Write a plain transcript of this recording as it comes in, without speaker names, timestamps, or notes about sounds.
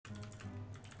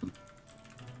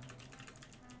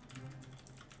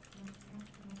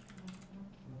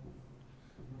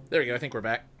There we go, I think we're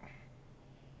back.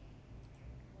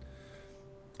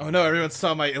 Oh no, everyone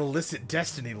saw my illicit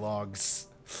Destiny logs.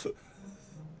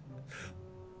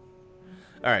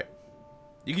 Alright.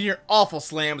 You can hear awful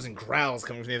slams and growls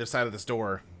coming from the other side of this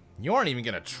door. You aren't even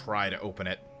gonna try to open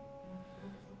it.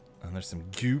 And there's some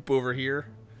goop over here.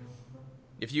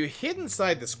 If you hid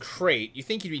inside this crate, you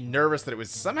think you'd be nervous that it was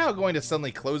somehow going to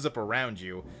suddenly close up around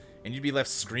you, and you'd be left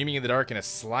screaming in the dark in a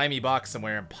slimy box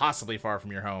somewhere impossibly far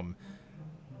from your home.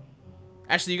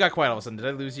 Actually, you got quiet all of a sudden. Did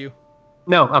I lose you?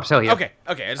 No, I'm still here. Okay,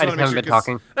 okay. I just want to make haven't sure, been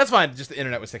talking. That's fine. Just the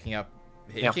internet was hicking up.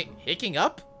 Hicking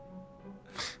up?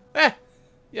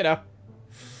 You know.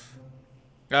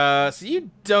 So you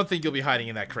don't think you'll be hiding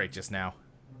in that crate just now?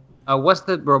 What's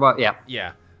the robot? Yeah.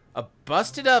 Yeah. A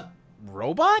busted up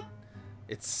robot?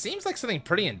 It seems like something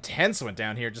pretty intense went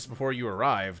down here just before you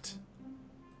arrived.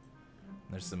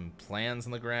 There's some plans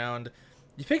on the ground.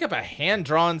 You pick up a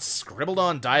hand-drawn,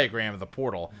 scribbled-on diagram of the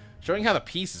portal, showing how the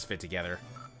pieces fit together.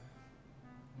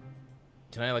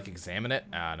 Can I, like, examine it?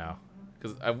 Ah, no.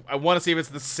 Because I want to see if it's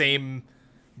the same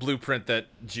blueprint that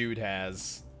Jude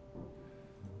has.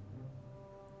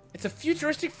 It's a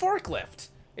futuristic forklift.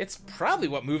 It's probably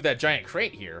what moved that giant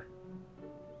crate here.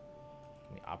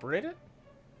 Can we operate it?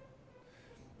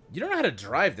 You don't know how to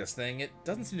drive this thing. It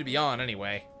doesn't seem to be on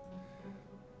anyway.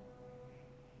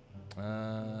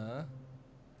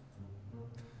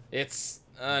 It's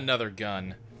another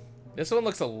gun. This one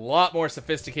looks a lot more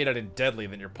sophisticated and deadly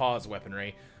than your paw's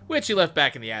weaponry, which you left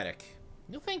back in the attic.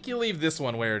 You'll think you'll leave this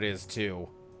one where it is, too.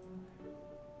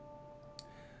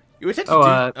 You attempt to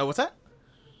do... Oh, what's that?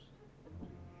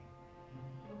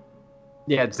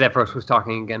 Yeah, Zephyros was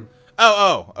talking again.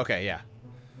 Oh, okay, yeah.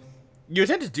 You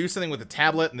attempt to do something with the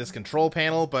tablet and this control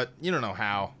panel, but you don't know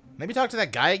how. Maybe talk to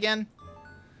that guy again?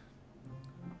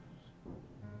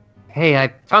 Hey,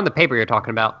 I found the paper you're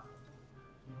talking about.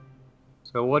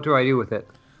 So what do I do with it?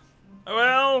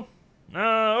 Well,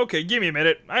 okay, give me a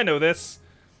minute. I know this.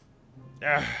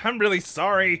 I'm really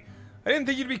sorry. I didn't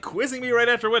think you'd be quizzing me right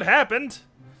after what happened.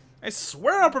 I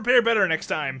swear I'll prepare better next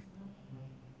time.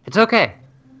 It's okay.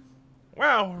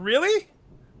 Wow, really?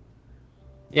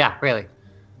 Yeah, really.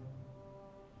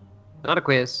 Not a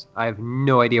quiz. I have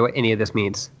no idea what any of this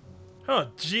means. Oh,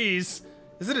 jeez.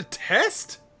 Is it a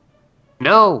test?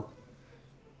 No!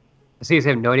 I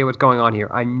seriously have no idea what's going on here.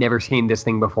 I've never seen this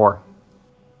thing before.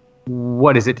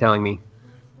 What is it telling me?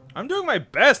 I'm doing my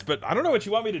best, but I don't know what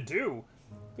you want me to do.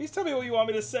 Please tell me what you want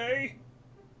me to say.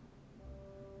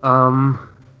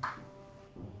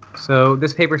 So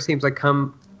this paper seems like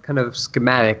kind of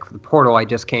schematic for the portal I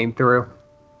just came through.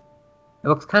 It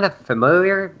looks kind of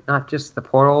familiar, not just the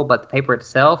portal, but the paper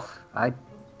itself. I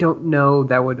don't know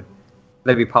that'd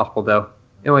be possible, though.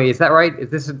 Anyway, is that right? Is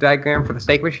this a diagram for the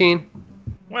snake machine?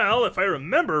 Well, if I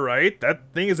remember right, that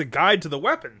thing is a guide to the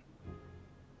weapon.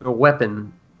 The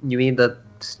weapon? You mean the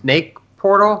snake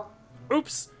portal?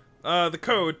 Oops. The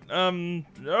code.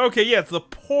 Okay, yeah, it's the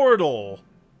portal.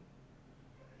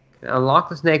 Unlock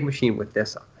the snake machine with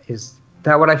this. Is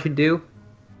that what I should do?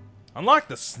 Unlock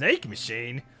the snake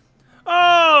machine?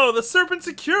 Oh, the Serpent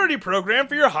Security Program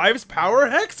for your Hive's Power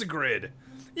Hexagrid.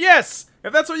 Yes,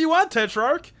 if that's what you want,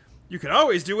 Tetrarch. You can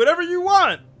always do whatever you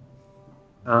want.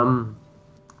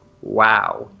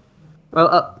 Wow.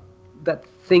 Well, that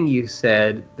thing you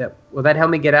said, will that help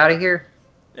me get out of here?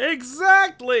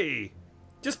 Exactly!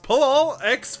 Just pull all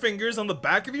X fingers on the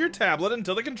back of your tablet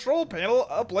until the control panel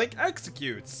uplink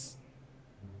executes.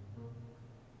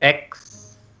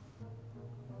 X.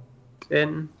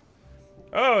 In.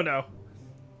 Oh no.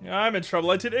 I'm in trouble.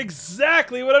 I did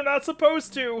exactly what I'm not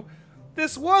supposed to.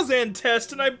 This was in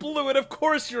test and I blew it, of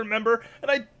course you remember, and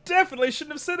I definitely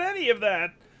shouldn't have said any of that.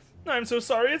 I'm so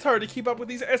sorry, it's hard to keep up with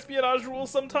these espionage rules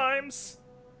sometimes.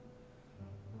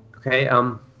 Okay,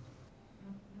 I'll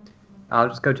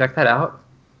just go check that out.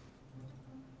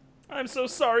 I'm so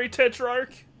sorry,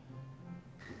 Tetrarch.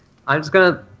 I'm just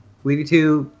gonna leave you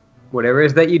to whatever it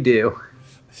is that you do.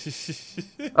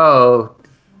 Oh,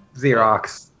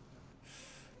 Xerox.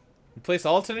 You place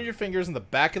all 10 of your fingers on the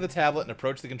back of the tablet and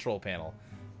approach the control panel.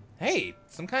 Hey,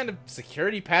 some kind of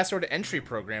security password entry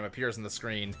program appears on the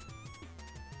screen.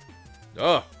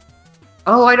 Oh.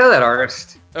 Oh, I know that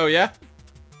artist. Oh, yeah?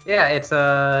 Yeah, it's,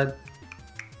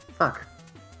 fuck.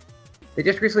 They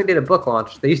just recently did a book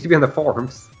launch. They used to be on the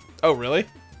forums. Oh, really?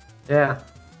 Yeah.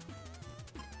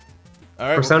 All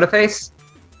right. Persona Face?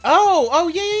 Oh,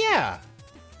 yeah.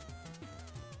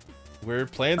 We're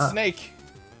playing Snake.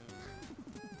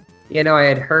 Yeah, no, I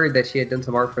had heard that she had done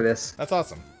some art for this. That's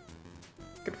awesome.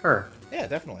 Good for her. Yeah,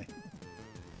 definitely.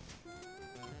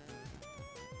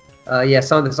 Yeah,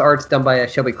 some of this art's done by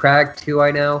Shelby Cragg, too,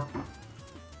 I know.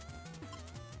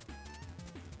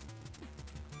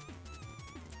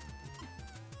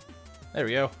 There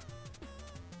we go.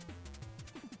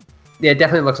 Yeah, it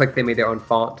definitely looks like they made their own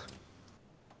font.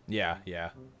 Yeah, yeah.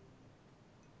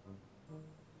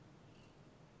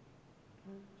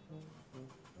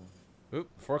 Oop,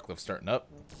 forklift starting up.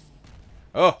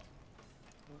 Oh!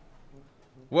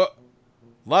 What?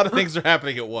 A lot of things are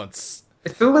happening at once.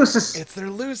 It's the Lucis. It's their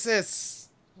Lucis!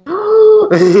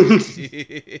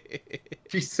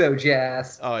 She's so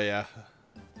jazzed. Oh, yeah.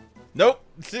 Nope!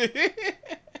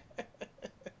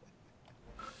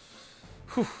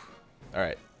 Whew.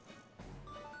 Alright.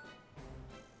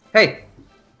 Hey.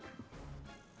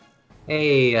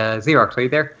 Hey, Xerox, are you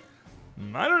there?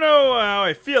 I don't know how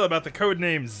I feel about the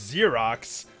codename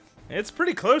Xerox. It's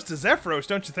pretty close to Zephyros,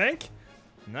 don't you think?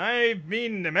 I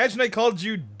mean, imagine I called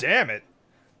you Damn It.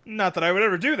 Not that I would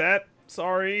ever do that.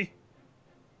 Sorry.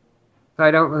 I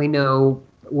don't really know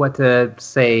what to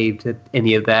say to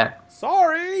any of that.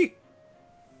 Sorry!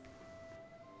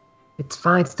 It's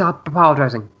fine, stop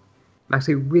apologizing. I'm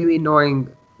actually really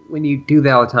annoying when you do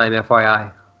that all the time,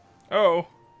 FYI. Oh.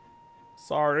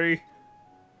 Sorry.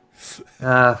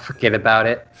 Forget about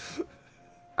it.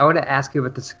 I want to ask you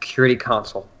about the security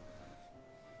console.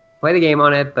 Played a game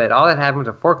on it, but all that happened was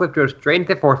a forklift drove straight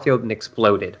into the force field and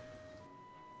exploded.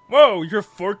 Whoa, your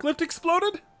forklift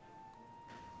exploded?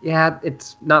 Yeah,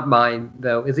 it's not mine,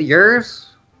 though. Is it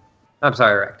yours? I'm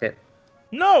sorry I wrecked it.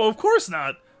 No, of course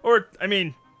not. Or, I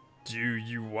mean, do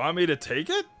you want me to take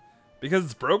it? Because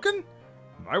it's broken?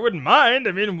 I wouldn't mind.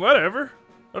 I mean, whatever.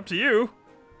 Up to you.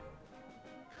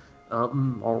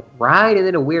 Alright, and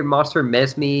then a weird monster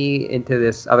messed me into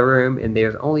this other room, and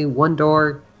there's only one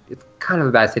door. It's kind of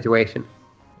a bad situation.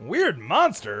 Weird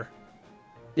monster?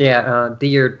 Yeah,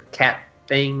 dear cat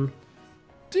thing.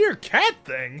 Dear cat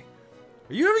thing?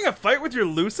 Are you having a fight with your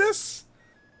Lucis?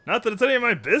 Not that it's any of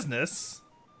my business.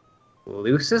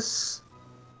 Lucis?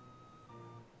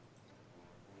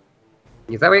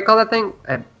 Is that what you call that thing?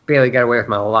 I barely got away with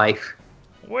my life.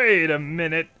 Wait a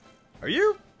minute. Are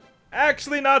you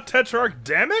actually not Tetrarch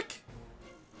Damick?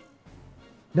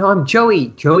 No, I'm Joey.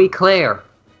 Joey Clare.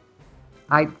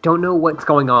 I don't know what's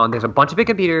going on. There's a bunch of big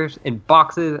computers and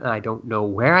boxes, and I don't know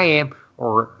where I am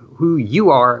or who you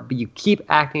are, but you keep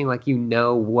acting like you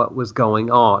know what was going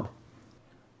on.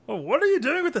 Well, what are you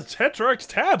doing with the Tetrarch's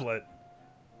tablet?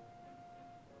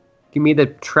 Give me the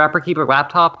Trapper Keeper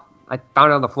laptop. I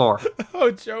found it on the floor.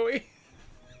 Oh, Joey.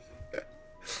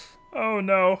 Oh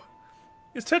no.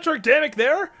 Is Tetrarch Damick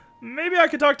there? Maybe I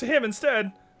could talk to him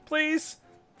instead. Please?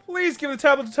 Please give the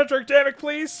tablet to Tetrarch Damick,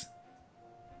 please?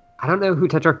 I don't know who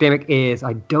Tetrarch Damick is.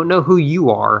 I don't know who you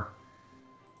are.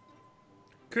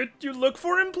 Could you look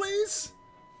for him, please?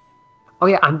 Oh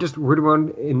yeah, I'm just rooting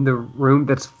around in the room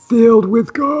that's filled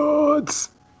with gods.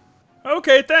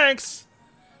 Okay, thanks.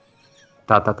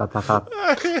 Dot, dot, dot, dot, dot.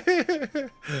 I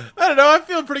don't know, I'm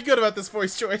feeling pretty good about this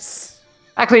voice choice.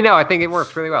 Actually, no, I think it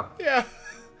works really well. Yeah.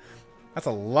 That's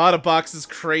a lot of boxes,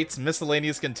 crates,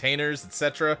 miscellaneous containers,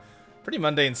 etc. Pretty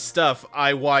mundane stuff,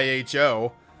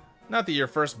 IYHO. Not your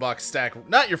first box stack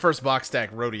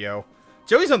rodeo.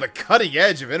 Joey's on the cutting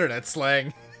edge of internet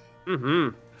slang.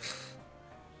 Mm-hmm.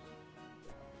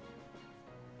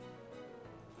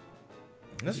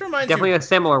 This reminds Definitely you... a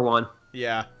similar one.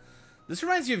 Yeah. This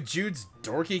reminds you of Jude's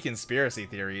dorky conspiracy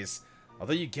theories.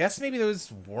 Although you guess maybe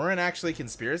those weren't actually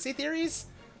conspiracy theories?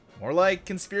 More like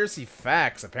conspiracy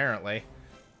facts, apparently.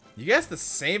 You guess the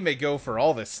same may go for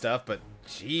all this stuff, but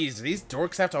jeez, do these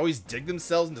dorks have to always dig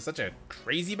themselves into such a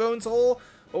crazy bones hole?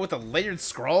 What with the layered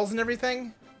scrawls and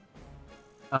everything?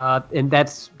 And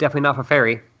that's definitely not for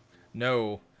Fairy.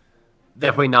 No.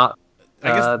 Definitely not.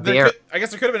 I guess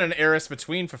there could have been an heiress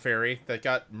between Faferi that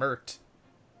got murked.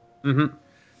 Mm-hmm.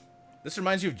 This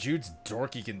reminds you of Jude's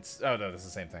dorky oh no, this is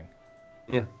the same thing.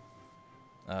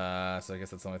 Yeah. So I guess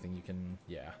that's the only thing you can...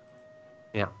 Yeah.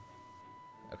 Yeah.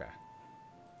 Okay.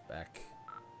 Back.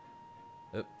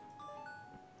 Oop.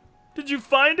 Did you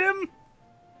find him?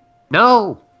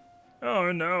 No!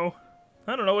 Oh no.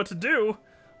 I don't know what to do.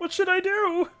 What should I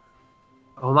do?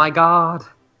 Oh my god.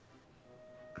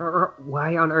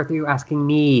 Why on earth are you asking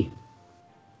me?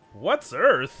 What's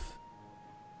Earth?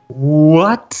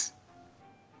 What?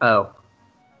 Oh.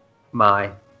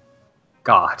 My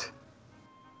god.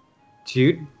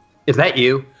 Jude, is that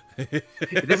you? Is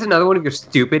this another one of your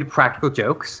stupid practical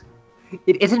jokes?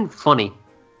 It isn't funny.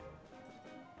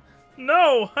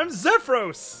 No, I'm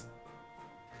Zephyros.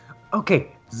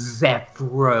 Okay,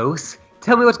 Zephyros.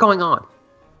 Tell me what's going on.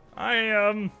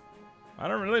 I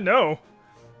don't really know.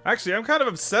 Actually, I'm kind of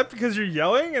upset because you're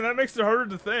yelling, and that makes it harder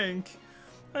to think.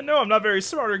 I know I'm not very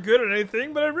smart or good at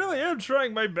anything, but I really am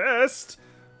trying my best.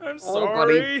 I'm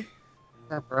sorry. Buddy.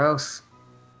 Zephyros.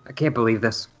 I can't believe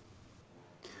this.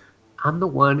 I'm the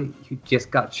one who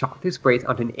just got shot through sprays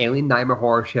onto an alien nightmare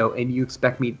horror show, and you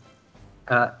expect me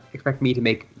to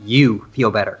make you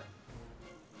feel better.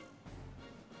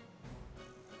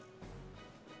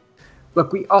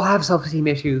 Look, we all have self-esteem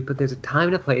issues, but there's a time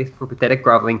and a place for pathetic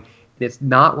groveling, and it's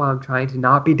not while I'm trying to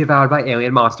not be devoured by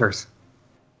alien monsters.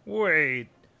 Wait,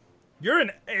 you're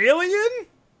an alien?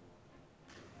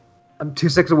 I'm 2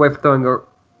 seconds away from throwing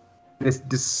this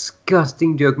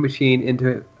disgusting joke machine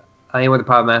into anyone with a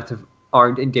pile of massive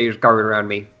armed and dangerous guard around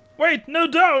me. Wait, no,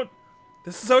 don't!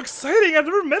 This is so exciting, I've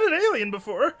never met an alien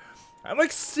before. I'm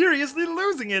like seriously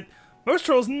losing it. Most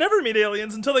trolls never meet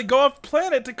aliens until they go off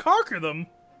planet to conquer them.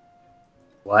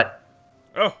 What?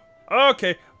 Oh,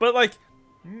 okay, but like,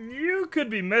 you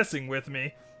could be messing with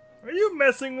me. Are you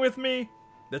messing with me?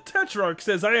 The Tetrarch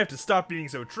says I have to stop being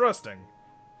so trusting.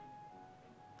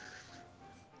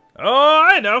 Oh,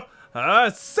 I know.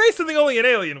 Say something only an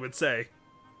alien would say.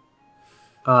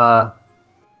 All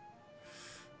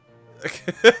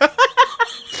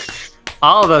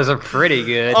of those are pretty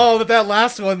good. Oh, but that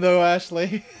last one though,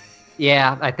 Ashley.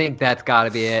 Yeah, I think that's gotta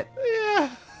be it.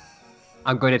 Yeah.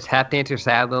 I'm going to tap dance your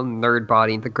sad little nerd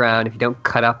body into the ground if you don't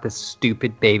cut out this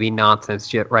stupid baby nonsense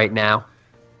shit right now.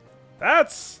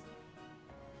 That's...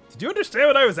 Did you understand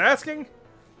what I was asking?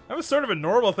 That was sort of a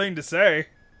normal thing to say.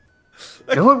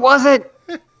 No, it wasn't!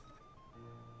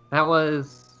 That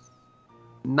was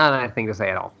not a nice thing to say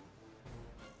at all.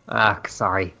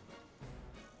 Sorry.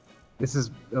 This is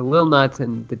a little nuts,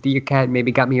 and the deer cat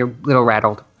maybe got me a little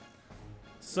rattled.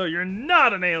 So you're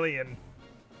not an alien.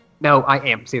 No, I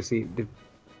am. Seriously.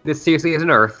 This seriously is an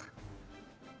Earth.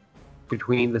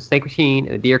 Between the snake machine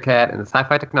and the deer cat and the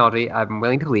sci-fi technology, I'm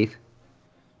willing to leave.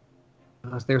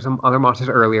 Unless there's some other monsters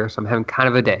earlier, so I'm having kind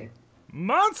of a day.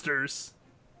 Monsters?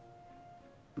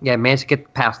 Yeah, I managed to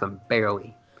get past them,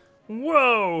 barely.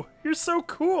 Whoa, you're so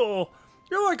cool.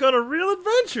 You're like on a real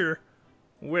adventure.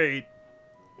 Wait,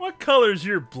 what color's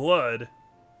your blood?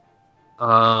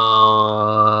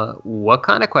 What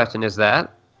kind of question is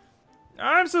that?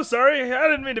 I'm so sorry, I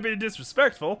didn't mean to be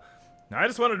disrespectful. I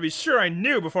just wanted to be sure I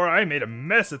knew before I made a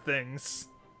mess of things.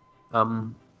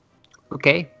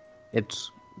 Okay.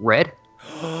 It's red.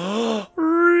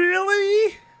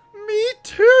 Really? Me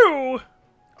too!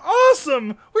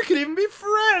 Awesome! We could even be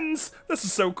friends! This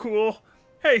is so cool.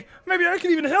 Hey, maybe I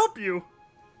can even help you.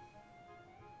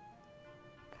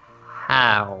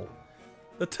 How?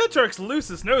 The Tetrarch's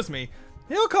Lucis knows me.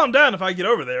 He'll calm down if I get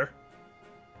over there.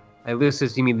 By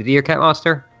Lucis, you mean the deer cat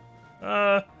monster?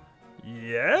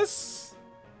 Yes?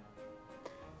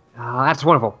 That's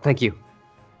wonderful. Thank you.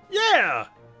 Yeah!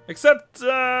 Except,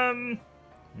 I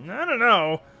don't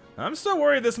know. I'm still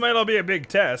worried this might all be a big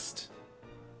test.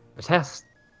 A test?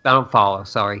 I don't follow,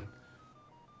 sorry.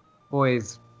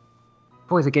 Boys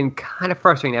are getting kind of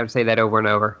frustrating to have to say that over and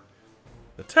over.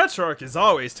 The Tetrarch is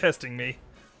always testing me.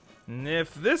 And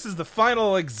if this is the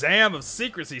final exam of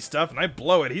secrecy stuff and I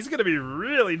blow it, he's gonna be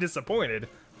really disappointed.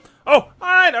 Oh,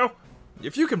 I know!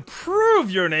 If you can prove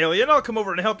you're an alien, I'll come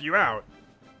over and help you out.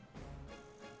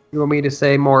 You want me to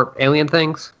say more alien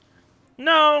things?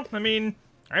 No, I mean,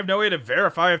 I have no way to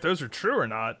verify if those are true or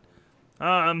not.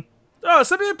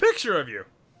 Send me a picture of you.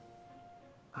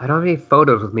 I don't have any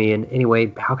photos with me, and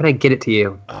anyway, how can I get it to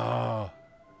you? Oh.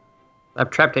 I'm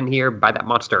trapped in here by that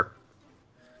monster.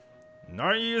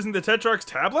 Aren't you using the Tetrarch's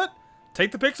tablet?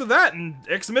 Take the pics of that and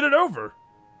exmit it over.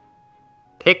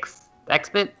 Pics?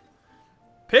 Exmit?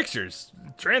 Pictures.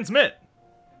 Transmit.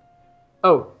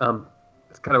 Oh,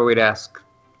 that's kind of a way to ask,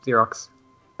 Xerox.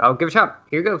 I'll give it a shot.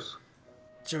 Here goes.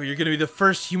 Joe, you're gonna be the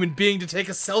first human being to take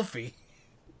a selfie.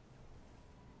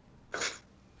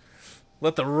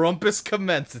 Let the rumpus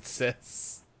commence, it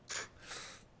says.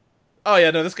 Oh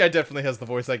yeah, no, this guy definitely has the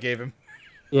voice I gave him.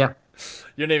 Yeah.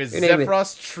 Your name is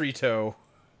Zephyros Trito.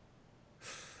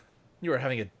 You are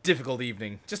having a difficult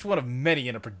evening. Just one of many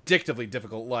in a predictably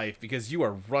difficult life, because you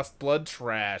are rust blood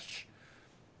trash.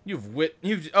 He's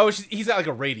got like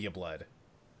a radia blood.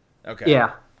 Okay.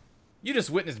 Yeah. You just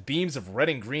witnessed beams of red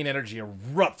and green energy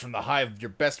erupt from the hive of your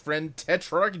best friend,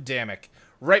 Tetrarch Damek,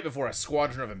 right before a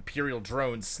squadron of Imperial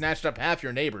drones snatched up half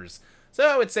your neighbors.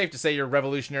 So it's safe to say your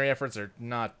revolutionary efforts are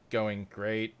not going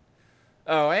great.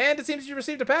 Oh, and it seems you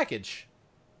received a package.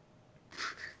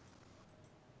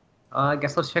 I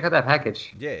guess let's check out that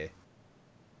package. Yeah.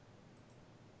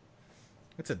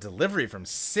 It's a delivery from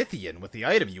Scythian with the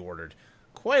item you ordered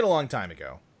quite a long time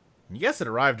ago. And you guess it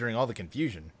arrived during all the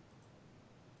confusion.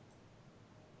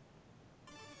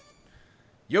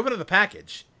 You open up the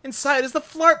package. Inside is the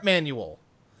Flarp manual.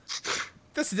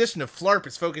 This edition of Flarp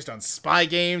is focused on spy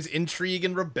games, intrigue,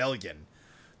 and rebellion.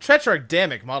 Tetrarch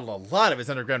Damek modeled a lot of his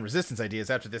underground resistance ideas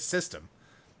after this system.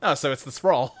 Oh, so it's the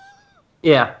sprawl.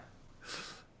 Yeah.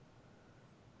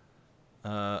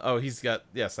 Oh, he's got,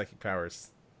 yeah, psychic powers.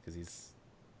 Because he's...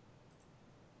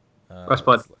 Rust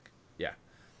blood. let's look. Yeah.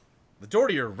 The door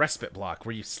to your respite block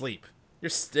where you sleep. You're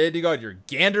standing on your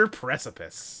Gander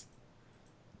precipice.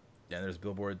 Yeah, there's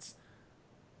billboards.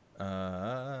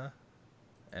 Enter.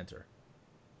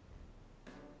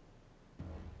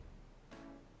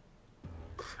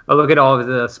 Oh, look at all of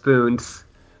the spoons.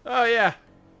 Oh, yeah.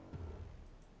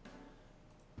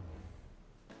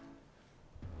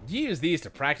 You use these to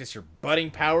practice your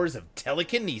budding powers of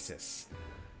telekinesis.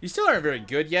 You still aren't very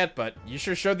good yet, but you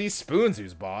sure showed these spoons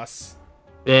who's boss.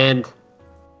 And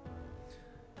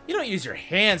You don't use your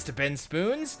hands to bend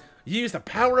spoons. You use the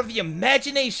power of the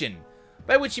imagination.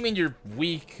 By which you mean your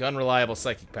weak, unreliable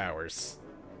psychic powers.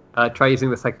 try using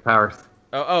the psychic powers.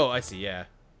 Oh, I see, yeah.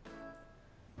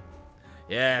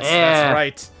 Yes, Yeah. that's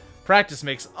right. Practice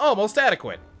makes almost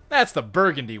adequate. That's the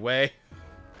Burgundy way.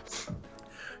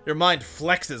 Your mind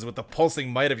flexes with the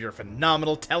pulsing might of your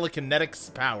phenomenal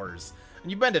telekinetics powers,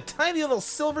 and you bend a tiny little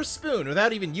silver spoon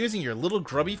without even using your little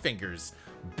grubby fingers.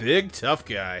 Big tough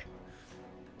guy.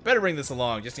 Better bring this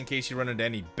along, just in case you run into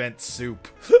any bent soup.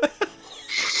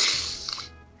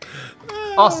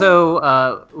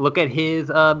 Also, look at his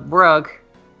rug.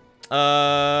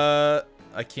 I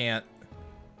can't.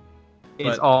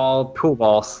 It's But- all pool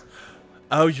balls.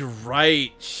 Oh, you're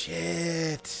right.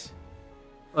 Shit.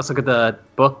 Let's look at the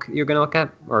book you're gonna look at,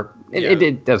 or Yeah.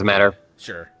 it doesn't matter.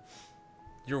 Sure.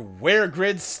 Your Wear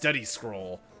Grid study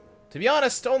scroll. To be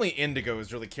honest, only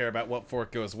indigos really care about what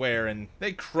fork goes where, and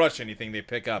they crush anything they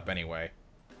pick up anyway.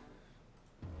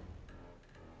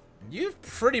 You've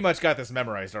pretty much got this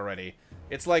memorized already.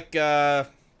 It's like,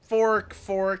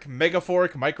 fork, mega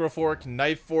fork, micro fork,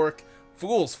 knife fork,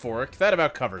 fool's fork. That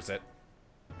about covers it.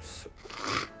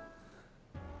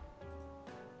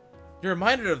 You're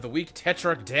reminded of the week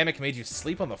Tetrarch Damek made you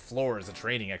sleep on the floor as a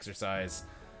training exercise.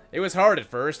 It was hard at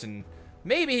first, and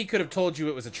maybe he could have told you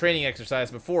it was a training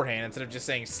exercise beforehand instead of just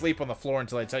saying sleep on the floor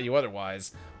until I tell you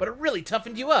otherwise, but it really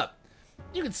toughened you up.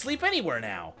 You can sleep anywhere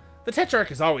now. The Tetrarch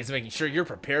is always making sure you're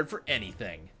prepared for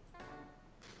anything.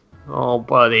 Oh,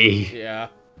 buddy. Yeah.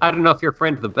 I don't know if your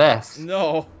friend's the best.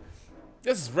 No.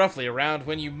 This is roughly around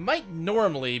when you might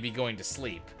normally be going to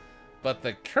sleep. But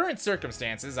the current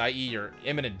circumstances, i.e. your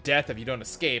imminent death if you don't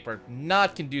escape, are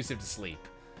not conducive to sleep.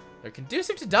 They're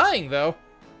conducive to dying, though.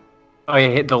 Oh, yeah,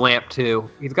 hit the lamp too.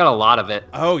 He's got a lot of it.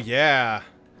 Oh, yeah.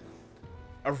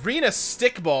 Arena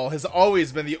stickball has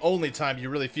always been the only time you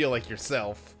really feel like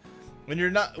yourself. When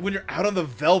you're out on the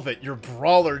velvet, your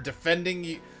brawler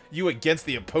defending you against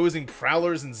the opposing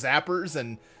prowlers and zappers,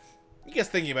 and I guess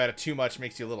thinking about it too much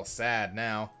makes you a little sad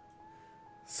now.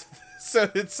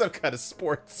 So it's some kind of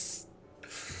sports.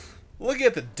 Looking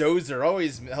at the dozer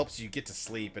always helps you get to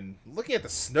sleep, and looking at the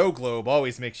snow globe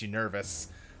always makes you nervous.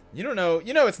 You know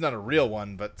it's not a real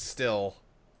one, but still.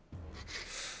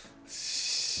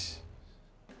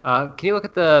 Can you look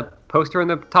at the poster in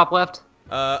the top left?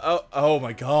 Oh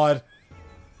my god.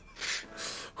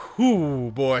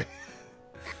 Whoo, boy.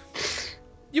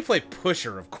 You play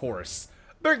Pusher, of course.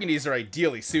 Burgundies are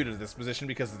ideally suited to this position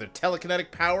because of their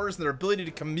telekinetic powers and their ability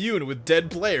to commune with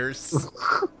dead players.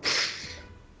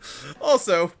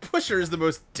 Also, Pusher is the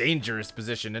most dangerous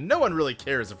position, and no one really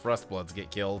cares if Rustbloods get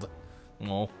killed.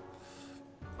 Oh.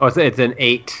 Oh, it's an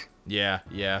 8. Yeah.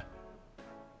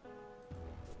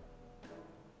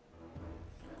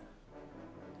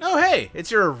 Oh, hey, it's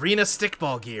your arena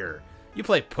stickball gear. You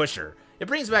play Pusher. It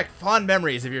brings back fond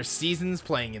memories of your seasons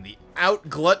playing in the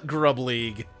Outglut Grub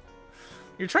League.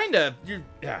 You're trying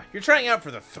out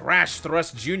for the Thrash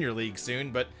Thrust Junior League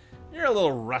soon, but you're a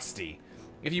little rusty.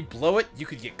 If you blow it, you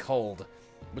could get cold.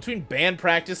 Between band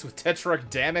practice with Tetrarch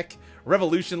Damek,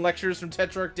 Revolution lectures from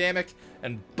Tetrarch Damek,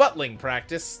 and buttling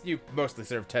practice, you mostly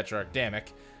serve Tetrarch Damek,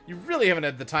 you really haven't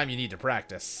had the time you need to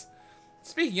practice.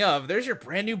 Speaking of, there's your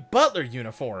brand new butler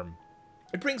uniform.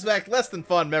 It brings back less than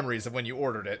fond memories of when you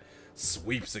ordered it,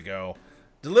 sweeps ago.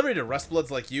 Delivery to Rustbloods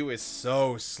like you is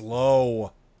so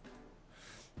slow.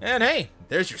 And hey,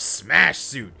 there's your smash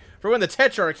suit, for when the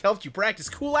Tetrarch helped you practice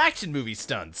cool action movie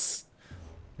stunts.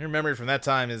 Your memory from that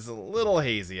time is a little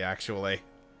hazy, actually.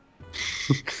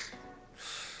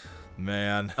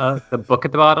 Man. The book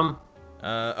at the bottom?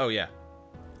 Oh yeah.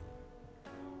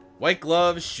 White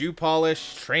gloves, shoe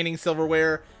polish, training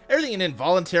silverware, everything an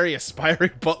involuntary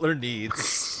aspiring butler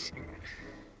needs.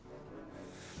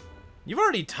 You've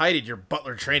already tidied your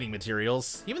butler training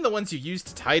materials, even the ones you used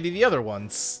to tidy the other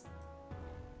ones.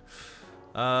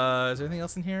 Is there anything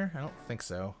else in here? I don't think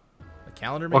so. A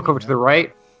calendar maybe? Walk over to the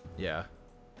right. Yeah.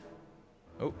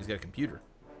 Oh, he's got a computer.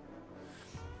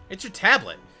 It's your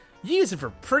tablet. You use it for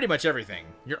pretty much everything.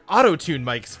 Your auto-tune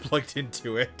mic's plugged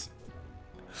into it.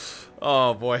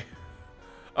 Oh, boy.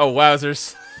 Oh,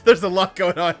 wowzers. There's a lot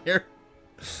going on here.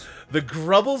 The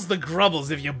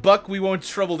grubbles. If you buck, we won't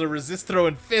trouble to resist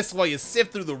throwing fists while you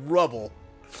sift through the rubble.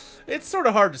 It's sort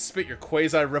of hard to spit your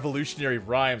quasi-revolutionary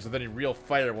rhymes with any real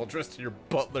fire while dressed in your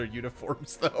butler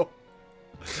uniforms, though.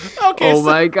 Okay, Oh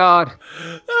my god.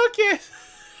 Okay.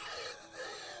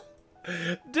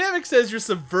 Damek says you're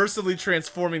subversively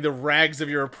transforming the rags of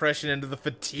your oppression into the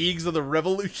fatigues of the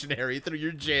revolutionary through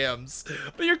your jams.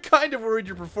 But you're kind of worried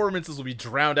your performances will be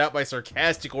drowned out by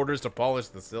sarcastic orders to polish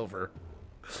the silver.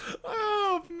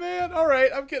 Oh, man.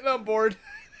 Alright, I'm getting on board.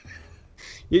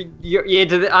 You're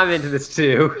into I'm into this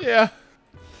too. Yeah.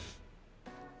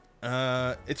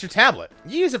 It's your tablet.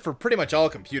 You use it for pretty much all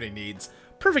computing needs.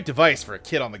 Perfect device for a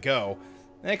kid on the go.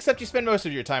 Except you spend most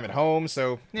of your time at home,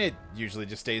 so it usually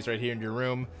just stays right here in your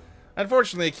room.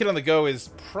 Unfortunately, a kid on the go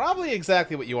is probably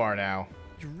exactly what you are now.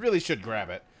 You really should grab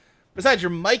it. Besides,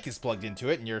 your mic is plugged into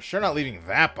it, and you're sure not leaving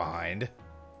that behind.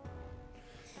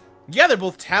 Yeah, they're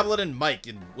both tablet and mic,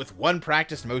 and with one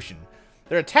practiced motion.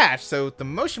 They're attached, so the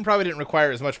motion probably didn't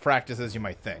require as much practice as you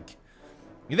might think.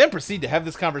 You then proceed to have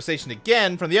this conversation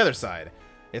again from the other side.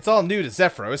 It's all new to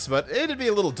Zephyros, but it'd be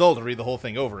a little dull to read the whole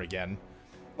thing over again.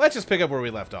 Let's just pick up where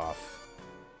we left off.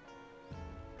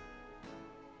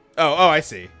 Oh, I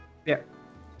see. Yeah.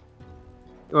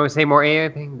 You want to say more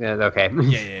anything? Okay.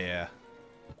 Yeah.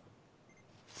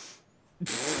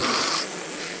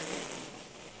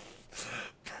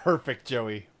 Perfect,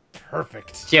 Joey.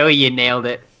 Perfect. Joey, you nailed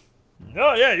it.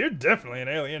 Oh yeah, you're definitely an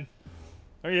alien.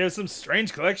 Or you have some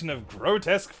strange collection of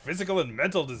grotesque physical and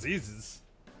mental diseases.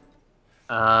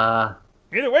 Either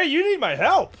way, you need my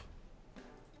help.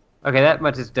 Okay, that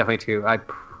much is definitely true. I'm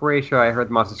pretty sure I heard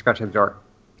the monster scratching the door.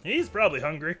 He's probably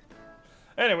hungry.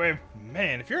 Anyway,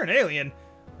 man, if you're an alien,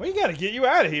 we gotta get you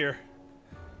out of here.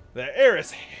 The heiress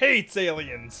hates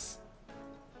aliens.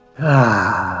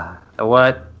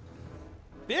 What?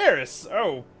 The heiress?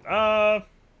 Oh,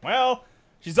 well,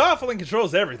 she's awful and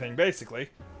controls everything, basically.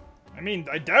 I mean,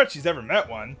 I doubt she's ever met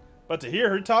one, but to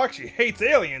hear her talk, she hates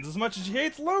aliens as much as she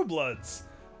hates lowbloods.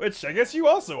 Which I guess you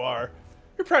also are.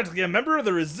 You're practically a member of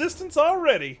the Resistance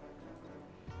already.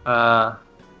 I'm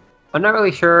not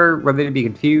really sure whether to be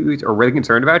confused or really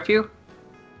concerned about you.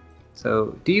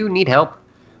 So, do you need help?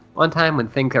 One time when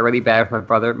things got really bad with my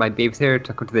brother, my babysitter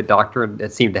took him to the doctor and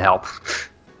it seemed to help.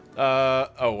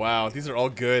 Oh wow, these are all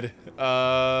good.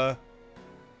 I'm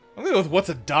gonna go with what's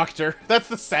a doctor? That's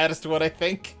the saddest one, I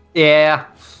think. Yeah.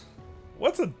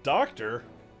 What's a doctor?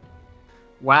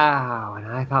 Wow, and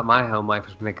I thought my home life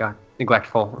was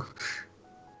neglectful.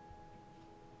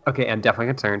 Okay, I'm definitely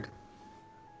concerned.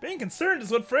 Being concerned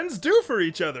is what friends do for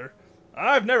each other.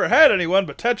 I've never had anyone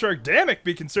but Tetrarch Damek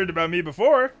be concerned about me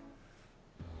before.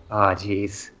 Oh,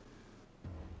 jeez.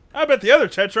 I bet the other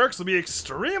Tetrarchs will be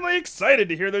extremely excited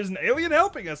to hear there's an alien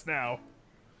helping us now.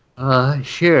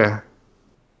 Sure.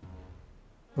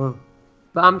 Well,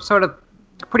 I'm sort of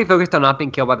pretty focused on not being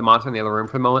killed by the monster in the other room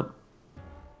for the moment.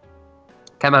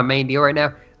 Kind of my main deal right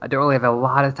now. I don't really have a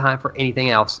lot of time for anything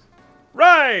else.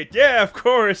 Right, yeah, of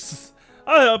course.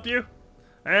 I'll help you.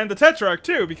 And the Tetrarch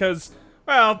too, because,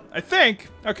 well, I think,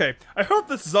 okay, I hope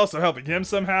this is also helping him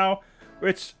somehow,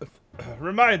 which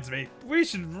reminds me, we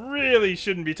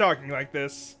shouldn't be talking like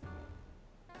this.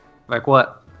 Like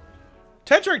what?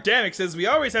 Tetrarch Damek says we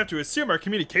always have to assume our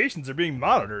communications are being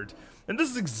monitored, and this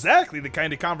is exactly the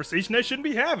kind of conversation I shouldn't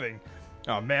be having.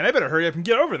 Oh man, I better hurry up and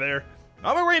get over there.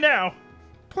 On my way now.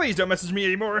 Please don't message me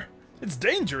anymore. It's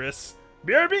dangerous.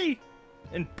 BRB.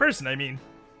 In person, I mean.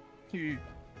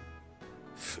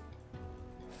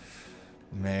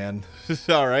 Man.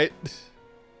 Alright.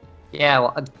 Yeah,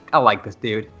 well, I like this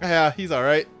dude. Yeah, he's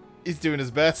alright. He's doing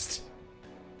his best.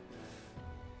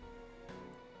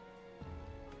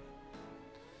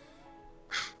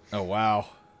 Oh, wow.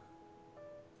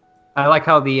 I like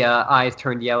how the eyes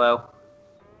turned yellow.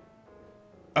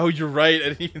 Oh, you're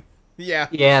right. Yeah.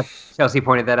 Yeah, Chelsea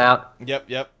pointed that out.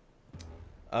 Yep.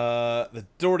 The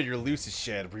door to your Lucis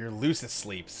shed, where your Lucis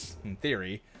sleeps, in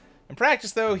theory. In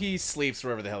practice, though, he sleeps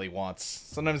wherever the hell he wants.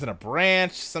 Sometimes in a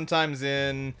branch, sometimes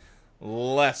in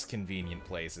less convenient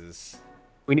places.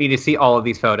 We need to see all of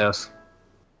these photos.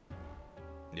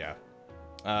 Yeah.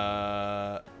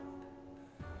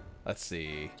 Let's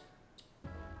see.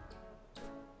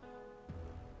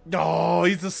 Oh,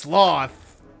 he's a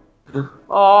sloth.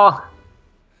 Oh,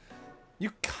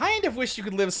 You kind of wish you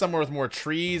could live somewhere with more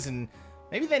trees, and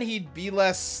maybe then he'd be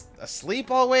less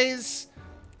asleep always.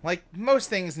 Like most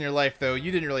things in your life, though,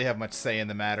 you didn't really have much say in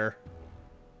the matter.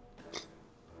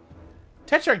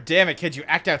 Tetrarch Dammit had you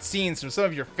act out scenes from some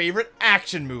of your favorite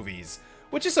action movies,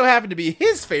 which just so happened to be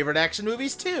his favorite action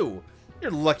movies too.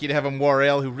 You're lucky to have a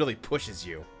Morel who really pushes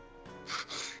you.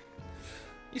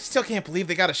 You still can't believe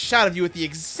they got a shot of you at the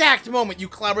exact moment you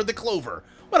clobbered the clover.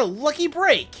 What a lucky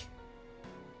break!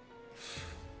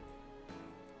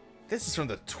 This is from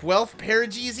the 12th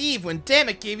Perigees Eve when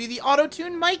Dammit gave you the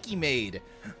auto-tune mic he made.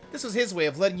 This was his way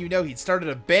of letting you know he'd started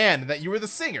a band and that you were the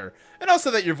singer, and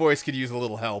also that your voice could use a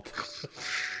little help.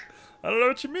 I don't know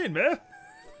what you mean, man.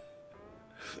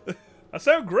 I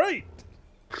sound great.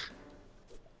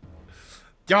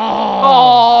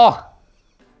 Oh!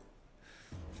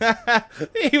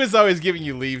 He was always giving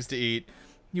you leaves to eat.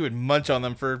 You would munch on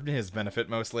them for his benefit,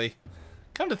 mostly.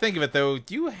 Come to think of it, though,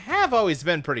 you have always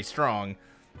been pretty strong.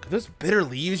 Could those bitter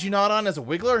leaves you gnawed on as a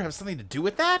wiggler have something to do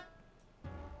with that?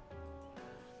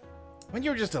 When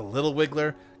you were just a little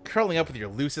wiggler, curling up with your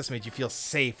Lucis made you feel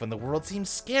safe when the world seemed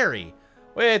scary.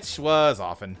 Which was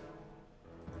often.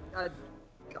 I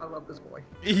love this boy.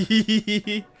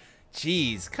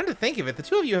 Jeez, come to think of it, the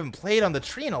two of you haven't played on the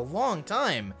tree in a long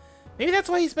time. Maybe that's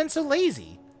why he's been so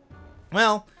lazy.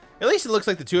 Well, at least it looks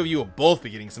like the two of you will both be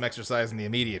getting some exercise in the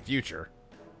immediate future.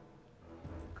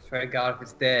 I swear to God, if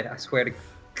it's dead, I swear to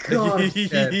God it's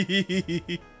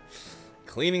dead.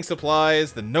 Cleaning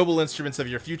supplies, the noble instruments of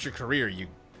your future career, you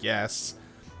guess.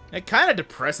 It kind of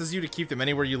depresses you to keep them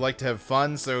anywhere you like to have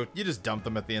fun, so you just dump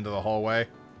them at the end of the hallway.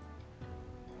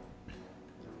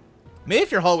 Maybe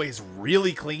if your hallway is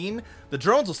really clean, the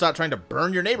drones will stop trying to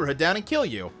burn your neighborhood down and kill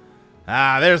you.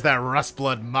 Ah, there's that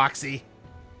Rustblood Moxie.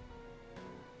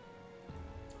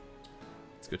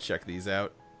 Let's go check these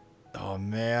out. Oh,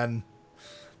 man.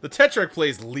 The Tetrarch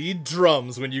plays lead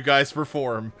drums when you guys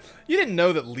perform. You didn't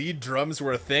know that lead drums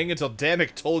were a thing until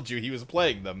Dammit told you he was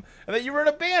playing them, and that you were in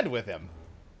a band with him.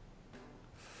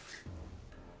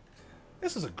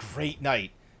 This was a great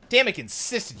night. Dammit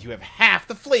insisted you have half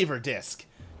the flavor disc.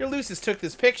 Your Lucis took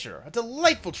this picture, a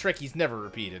delightful trick he's never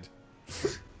repeated.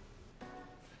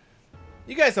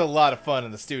 You guys had a lot of fun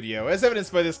in the studio, as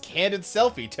evidenced by this candid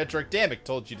selfie Tetrarch Dammit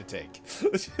told you to take.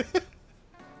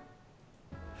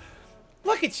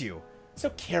 Look at you,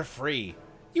 so carefree.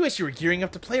 You wish you were gearing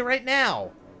up to play right now.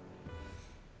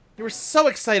 You were so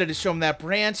excited to show him that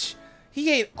branch.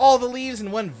 He ate all the leaves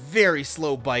in one very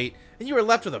slow bite, and you were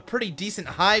left with a pretty decent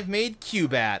hive-made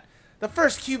Cubat. The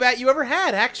first Cubat you ever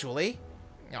had, actually.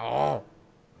 Oh.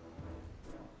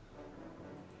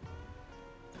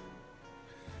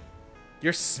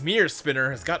 Your smear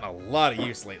spinner has gotten a lot of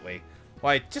use lately.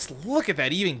 Why, just look at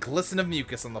that even glisten of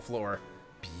mucus on the floor.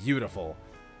 Beautiful.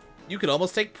 You could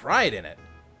almost take pride in it.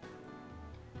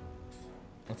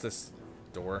 What's this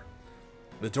door?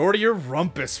 The door to your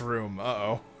rumpus room.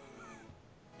 Uh-oh.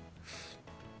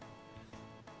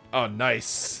 Oh,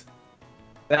 nice.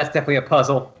 That's definitely a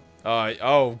puzzle.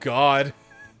 Oh, God.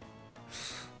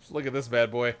 Look at this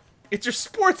bad boy. It's your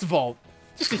sports vault.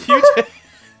 Just a huge...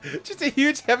 just a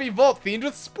huge heavy vault themed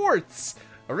with sports.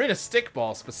 Arena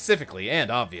stickball specifically, and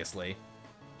obviously.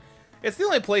 It's the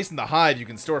only place in the hive you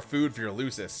can store food for your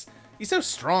Lucis. He's so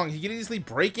strong he can easily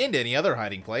break into any other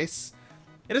hiding place.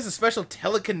 It has a special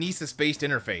telekinesis-based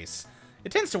interface.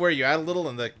 It tends to wear you out a little,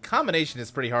 and the combination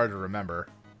is pretty hard to remember.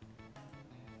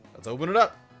 Let's open it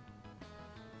up.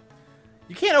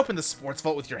 You can't open the sports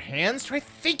vault with your hands. Try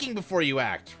thinking before you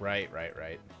act. Right.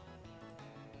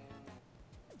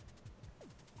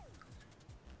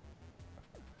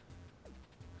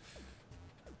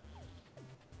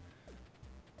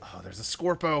 Oh, there's a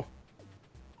Scorpo.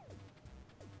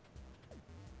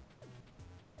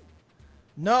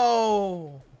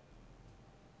 No.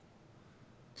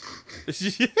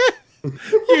 You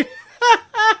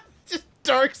just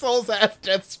Dark Souls ass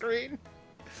death screen.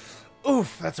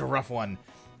 Oof, that's a rough one.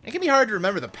 It can be hard to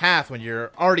remember the path when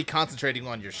you're already concentrating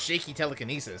on your shaky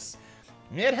telekinesis.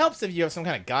 It helps if you have some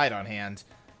kind of guide on hand.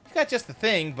 You got just the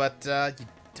thing, but you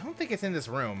don't think it's in this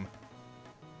room.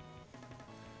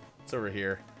 It's over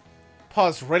here.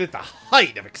 Paused right at the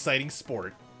height of exciting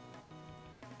sport.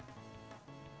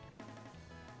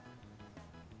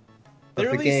 They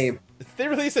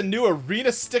release a new arena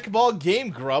stickball game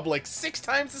grub like 6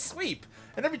 times the sweep.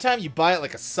 And every time you buy it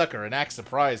like a sucker and act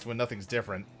surprised when nothing's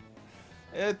different.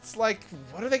 It's like,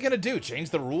 what are they gonna do? Change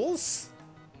the rules?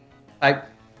 I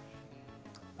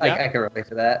can relate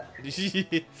to that.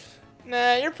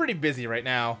 Nah, you're pretty busy right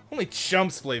now. Only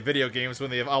chumps play video games when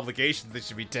they have obligations they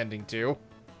should be tending to.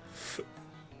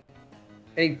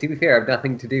 Hey, to be fair, I have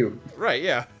nothing to do. Right,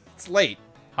 yeah. It's late.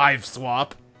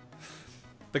 Hiveswap.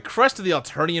 The crest of the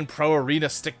Alternian Pro Arena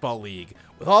Stickball League,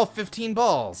 with all 15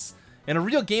 balls. In a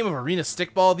real game of Arena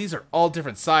Stickball, these are all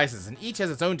different sizes, and each has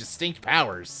its own distinct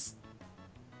powers.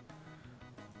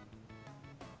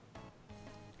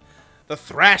 The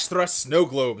Thrash Thrust Snow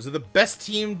Globes are the best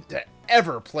team to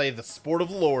ever play the Sport of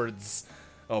Lords.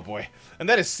 Oh boy. And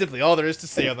that is simply all there is to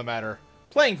say on the matter.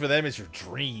 Playing for them is your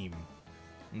dream.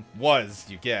 Was,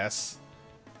 you guess.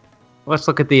 Let's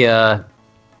look at the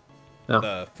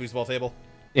The foosball table?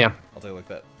 yeah. I'll take a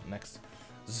look at that next.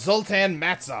 Zoltan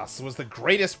Matzos was the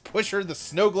greatest pusher the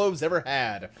Snow Globes ever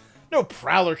had. No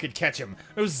Prowler could catch him,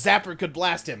 no Zapper could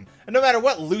blast him, and no matter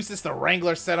what Lucis the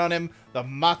Wrangler set on him, the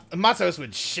Matzos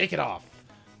would shake it off.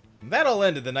 That all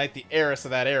ended the night the heiress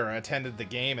of that era attended the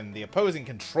game and the opposing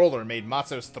controller made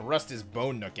Matzos thrust his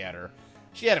bone nook at her.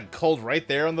 She had him cold right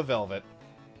there on the velvet.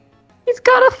 He's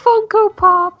got a Funko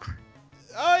Pop.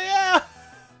 Oh yeah!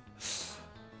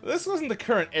 This wasn't the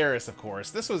current heiress, of course.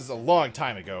 This was a long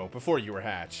time ago, before you were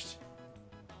hatched.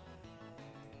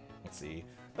 Let's see.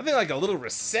 Nothing like a little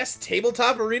recessed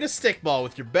tabletop arena stickball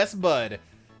with your best bud.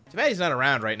 Too bad he's not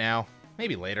around right now.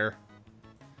 Maybe later.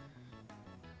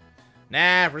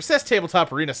 Nah, recessed tabletop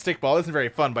arena stickball isn't very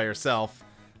fun by yourself.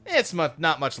 It's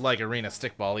not much like arena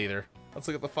stickball either. Let's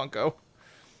look at the Funko.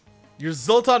 Your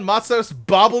Zoltan Matzos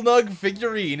Bobblenug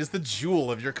figurine is the jewel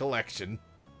of your collection.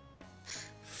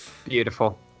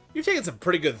 Beautiful. You've taken some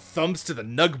pretty good thumps to the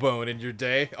Nugbone in your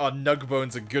day. Oh,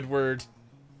 Nugbone's a good word.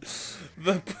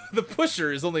 The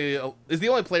pusher is the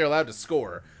only player allowed to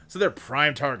score, so they're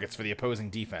prime targets for the opposing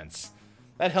defense.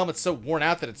 That helmet's so worn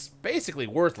out that it's basically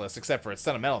worthless except for its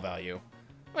sentimental value.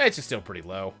 Well, it's just still pretty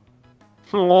low.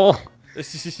 Oh.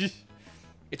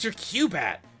 It's your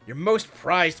Q-Bat, your most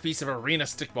prized piece of arena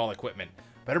stickball equipment.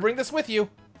 Better bring this with you.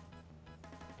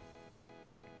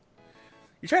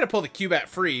 You try to pull the Q-Bat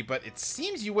free, but it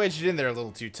seems you wedged it in there a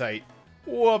little too tight.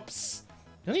 Whoops.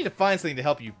 You'll need to find something to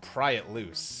help you pry it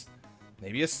loose.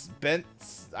 Maybe a bent...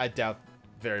 I doubt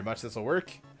very much this will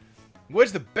work.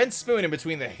 Wedge the bent spoon in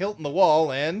between the hilt and the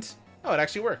wall, and... Oh, it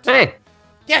actually worked. Hey!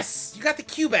 Yes! You got the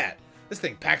Q-Bat! This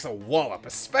thing packs a wallop,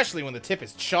 especially when the tip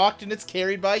is chalked and it's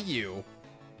carried by you.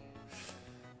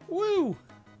 Woo!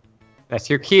 That's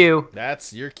your cue.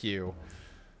 That's your cue.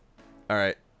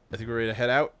 Alright, I think we're ready to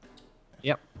head out.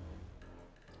 Yep.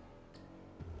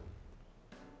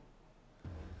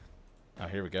 Oh,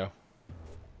 here we go.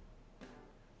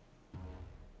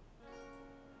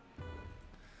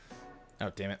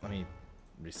 Oh, damn it. Let me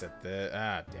reset the...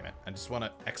 Ah, damn it. I just want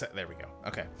to exit... There we go.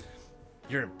 Okay.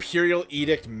 Your Imperial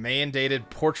Edict mandated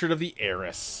portrait of the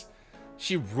heiress.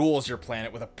 She rules your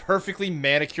planet with a perfectly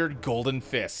manicured golden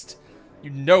fist.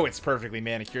 You know it's perfectly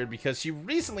manicured because she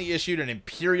recently issued an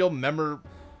Imperial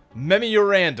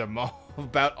memorandum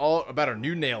about her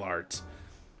new nail art.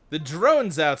 The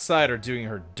drones outside are doing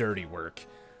her dirty work.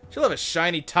 She'll have a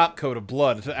shiny top coat of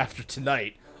blood after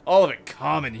tonight. All of it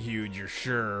common-hued, you're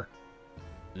sure.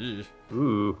 Ugh.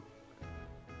 Ooh.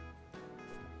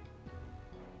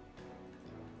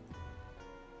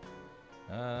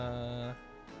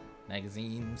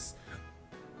 Magazines.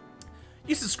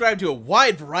 You subscribe to a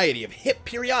wide variety of hip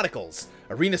periodicals.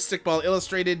 Arena Stickball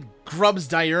Illustrated, Grubs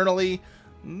Diurnally.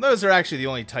 Those are actually the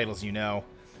only titles you know.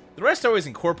 The rest always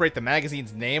incorporate the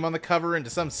magazine's name on the cover into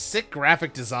some sick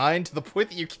graphic design to the point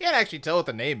that you can't actually tell what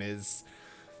the name is.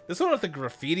 This one with the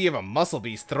graffiti of a muscle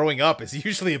beast throwing up is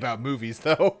usually about movies,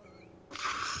 though.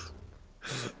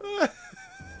 I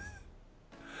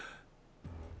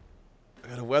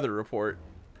got a weather report.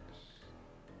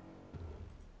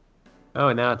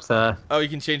 Oh, now it's Oh, you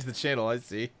can change the channel, I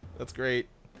see. That's great.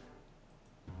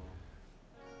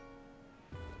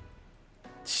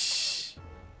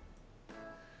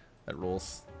 That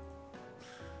rules.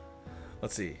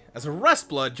 Let's see. As a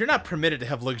Rustblood, you're not permitted to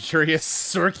have luxurious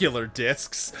circular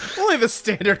discs. Only the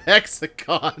standard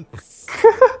hexagons.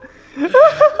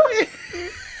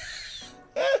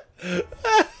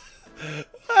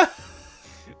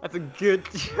 That's a good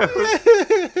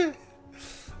joke.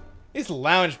 These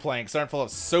lounge planks aren't full of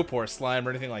soap or slime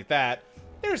or anything like that.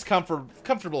 They're just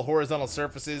comfortable horizontal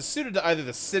surfaces suited to either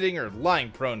the sitting or lying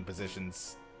prone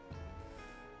positions.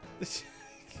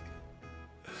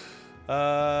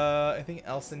 Anything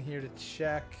else in here to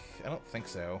check? I don't think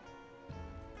so.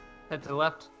 Head to the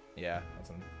left. Yeah, that's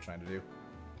what I'm trying to do.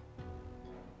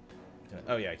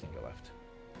 Oh yeah, I can go left.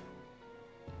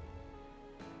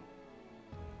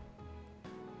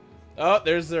 Oh,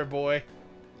 there's their boy.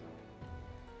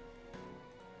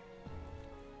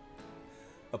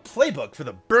 A playbook for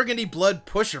the Burgundy Blood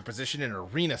pusher position in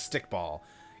Arena Stickball.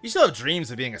 You still have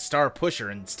dreams of being a star pusher,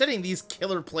 and studying these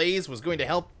killer plays was going to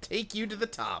help take you to the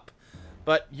top.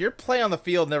 But your play on the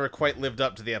field never quite lived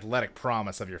up to the athletic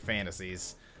promise of your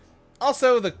fantasies.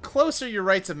 Also, the closer your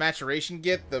rites of maturation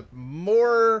get, the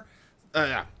more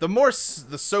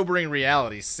the sobering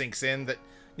reality sinks in that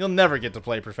you'll never get to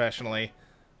play professionally.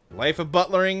 Life of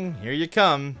butlering, here you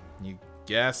come, you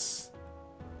guess.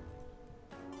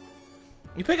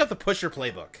 You pick up the Pusher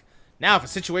playbook. Now, if a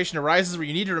situation arises where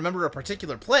you need to remember a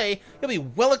particular play, you'll be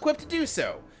well equipped to do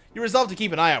so. You resolve to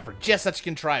keep an eye out for just such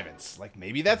contrivance, like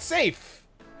maybe that safe.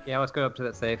 Yeah, let's go up to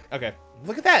that safe. Okay,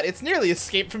 look at that. It's nearly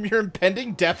escaped from your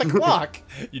impending death o'clock.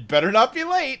 You'd better not be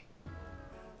late.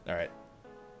 All right.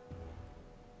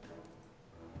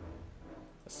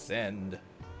 Ascend.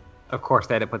 Of course,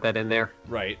 they had to put that in there.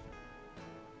 Right.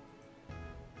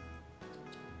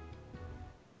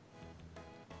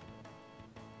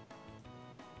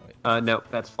 No,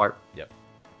 that's fart. Yep.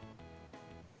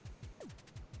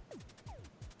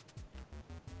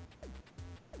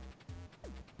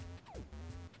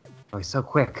 Oh, he's so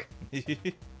quick.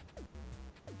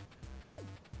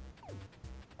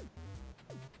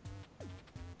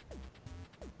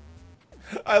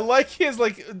 I like his,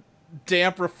 like,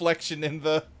 damp reflection in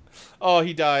the... Oh,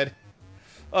 he died.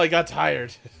 Oh, he got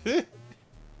tired.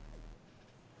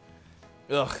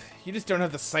 Ugh, you just don't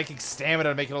have the psychic stamina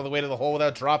to make it all the way to the hole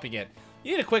without dropping it.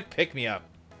 You need a quick pick-me-up.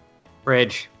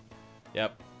 Bridge.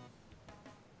 Yep.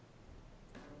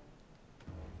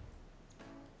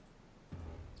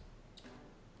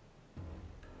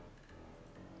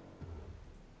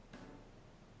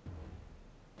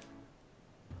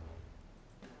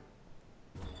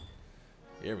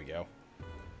 Here we go.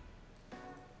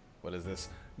 What is this?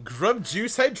 Grub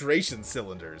juice hydration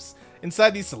cylinders.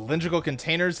 Inside these cylindrical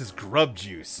containers is grub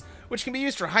juice, which can be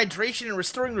used for hydration and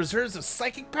restoring reserves of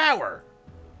psychic power.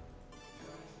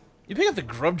 You pick up the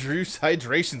grub juice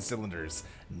hydration cylinders.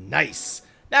 Nice.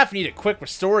 Now if you need a quick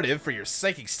restorative for your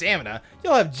psychic stamina,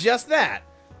 you'll have just that.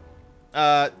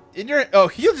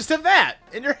 You'll just have that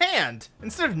in your hand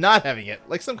instead of not having it,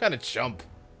 like some kind of chump.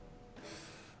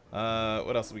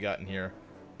 What else have we got in here?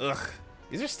 Ugh,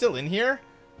 these are still in here?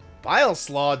 Bile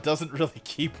Slaw doesn't really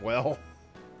keep well.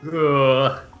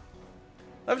 Ugh.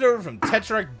 Left over from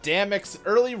Tetrarch Damek's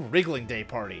early Wriggling Day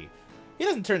party. He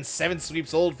doesn't turn 7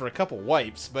 sweeps old for a couple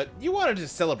wipes, but you wanted to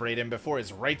celebrate him before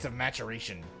his rites of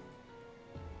maturation.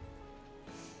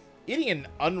 Eating an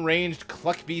unranged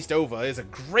Cluckbeast ova is a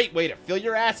great way to fill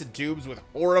your acid tubes with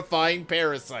horrifying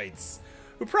parasites,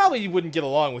 who probably wouldn't get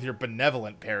along with your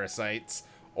benevolent parasites,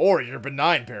 or your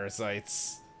benign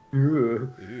parasites.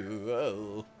 Ooh. Ooh,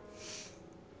 oh.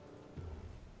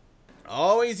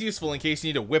 Always useful in case you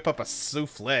need to whip up a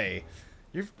souffle.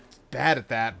 You're bad at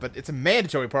that, but it's a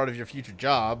mandatory part of your future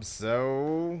job,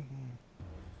 so...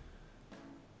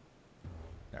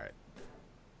 Alright.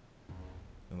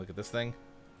 Look at this thing.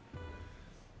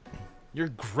 Your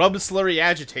Grub Slurry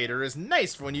Agitator is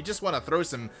nice for when you just want to throw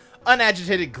some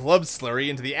unagitated Glub Slurry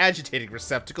into the agitating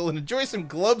receptacle and enjoy some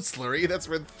Glub Slurry that's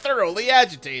been thoroughly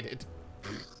agitated.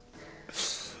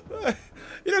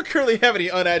 You don't currently have any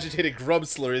unagitated Grub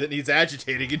Slurry that needs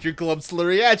agitating in your Glub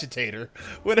Slurry Agitator.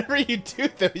 Whenever you do,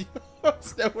 though, you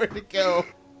almost know where to go.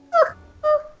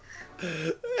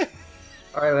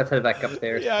 Alright, let's head back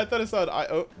upstairs. Yeah, I thought I saw an eye.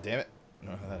 Oh, damn it. I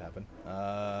don't know how that happened.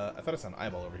 I thought I saw an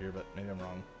eyeball over here, but maybe I'm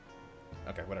wrong.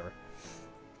 Okay, whatever.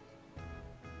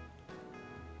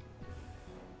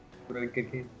 Really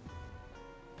good game.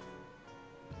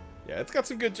 Yeah, it's got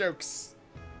some good jokes.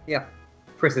 Yeah.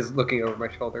 Chris is looking over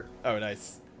my shoulder. Oh,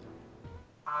 nice.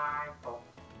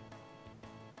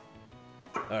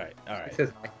 Alright, He alright.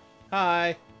 says hi.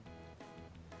 Hi.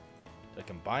 Do I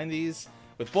combine these?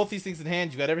 With both these things in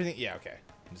hand, you got everything? Yeah, okay.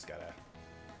 I just gotta...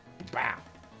 Bow.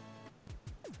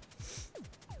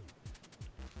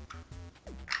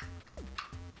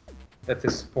 That's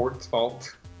his sports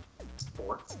vault.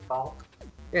 Sports fault?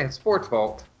 Yeah, sports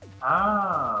vault.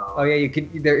 Oh. Oh yeah, you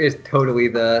can. There is totally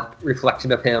the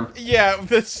reflection of him. Yeah,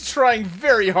 that's trying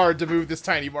very hard to move this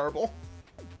tiny marble.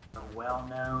 A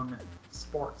well-known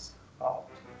sports fault.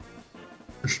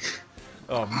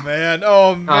 Oh, man.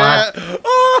 Oh, man.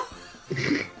 Oh!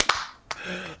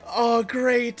 Oh,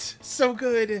 great. So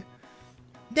good.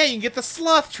 Now you can get the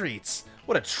sloth treats.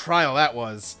 What a trial that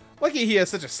was. Lucky he has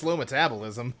such a slow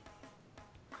metabolism.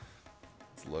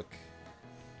 Let's look.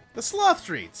 The sloth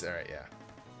treats. Alright, yeah.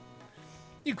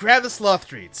 You grab the sloth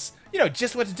treats. You know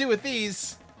just what to do with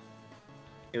these.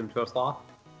 Give him to a sloth.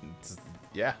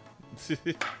 Yeah.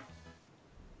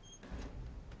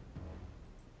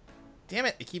 Damn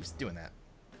it, it keeps doing that.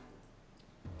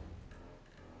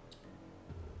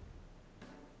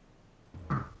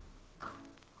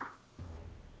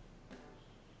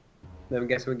 Then I'm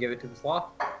guessing we give it to the sloth.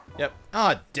 Yep.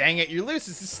 Ah, dang it, your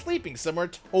Lucius is sleeping somewhere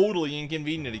totally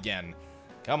inconvenient again.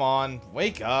 Come on,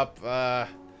 wake up.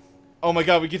 Oh my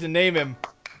god, we get to name him.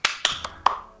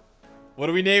 What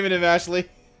are we naming him, Ashley?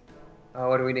 Oh,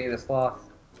 what do we name the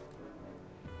sloth?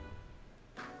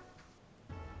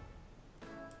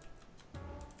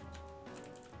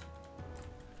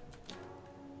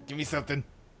 Give me something.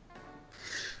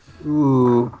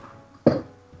 Ooh.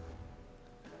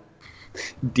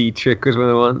 D-trick was one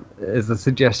of the one is a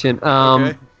suggestion.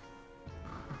 Okay.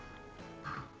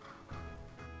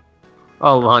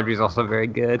 Oh, laundry's also very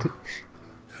good.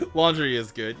 Laundry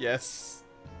is good, yes.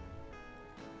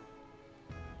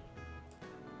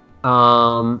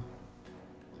 Oh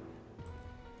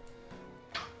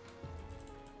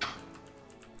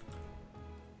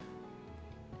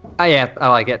yeah, I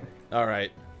like it.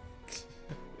 Alright.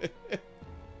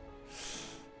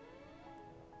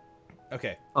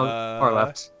 Okay. Far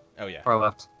left. Oh, yeah. Far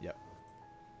left. Yep.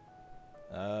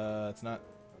 It's not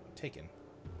taken.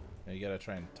 Now you gotta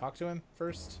try and talk to him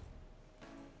first.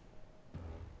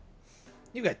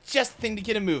 You got just the thing to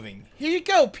get him moving. Here you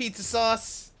go, pizza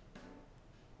sauce.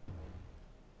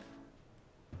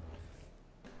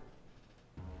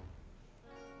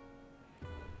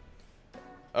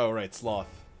 Oh, right, sloth.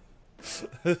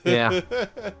 Yeah.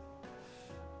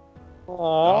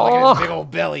 Oh, look at his big old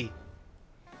belly.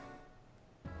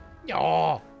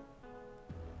 Yaw.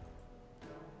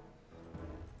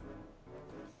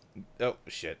 Oh,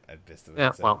 shit. I missed it.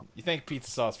 Yeah, well. You thank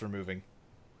pizza sauce for moving.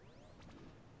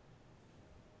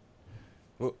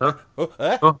 Oh, Huh?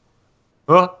 ah. Oh.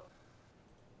 Oh.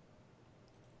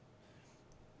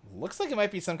 Looks like it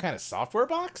might be some kind of software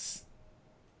box.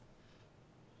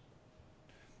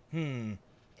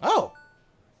 Oh.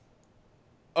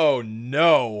 Oh,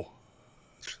 no.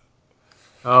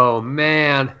 Oh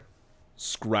man.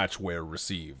 Scratchware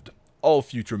received. All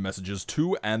future messages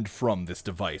to and from this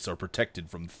device are protected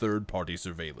from third-party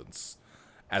surveillance.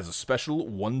 As a special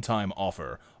one-time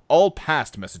offer, all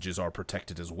past messages are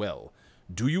protected as well.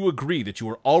 Do you agree that you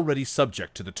are already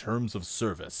subject to the terms of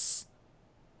service?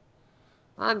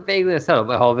 I'm vaguely unsettled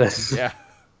by all this. Yeah.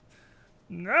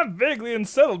 I'm vaguely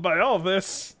unsettled by all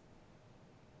this.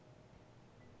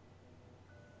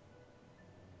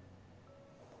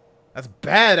 That's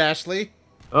bad, Ashley.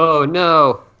 Oh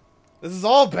no. This is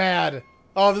all bad.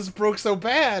 Oh, this broke so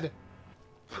bad.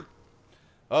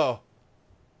 Oh.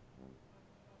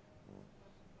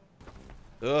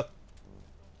 Ugh.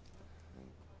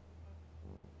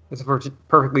 It's a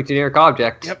perfectly generic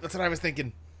object. Yep, that's what I was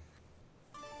thinking.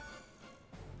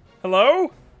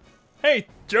 Hello? Hey,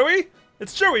 Joey?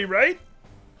 It's Joey, right?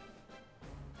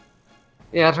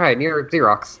 Yeah, that's right. Near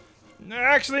Xerox.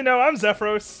 Actually, no, I'm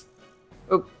Zephyros.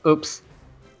 Oops.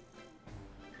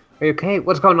 Are you okay?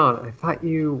 What's going on? I thought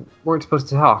you weren't supposed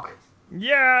to talk.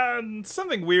 Yeah,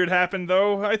 something weird happened,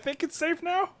 though. I think it's safe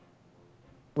now?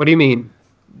 What do you mean?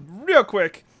 Real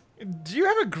quick, do you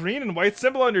have a green and white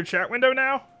symbol on your chat window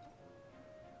now?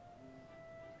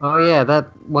 Oh yeah,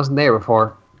 that wasn't there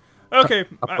before. Okay.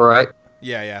 Alright.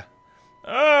 Yeah,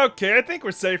 yeah. Okay, I think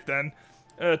we're safe then.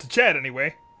 To chat,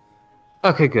 anyway.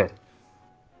 Okay, good.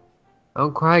 I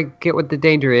don't quite get what the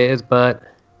danger is, but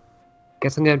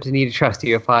guess I'm going to need to trust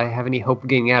you if I have any hope of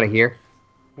getting out of here.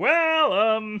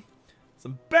 Well,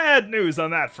 some bad news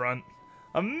on that front.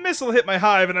 A missile hit my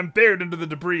hive and I'm buried under the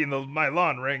debris in my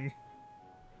lawn ring.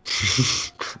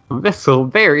 A missile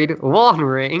buried lawn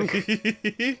ring.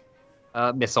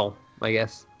 Missile, I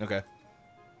guess. Okay.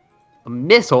 A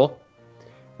missile?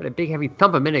 But a big heavy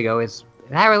thump a minute ago. Is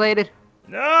that related?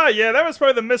 Ah, yeah, that was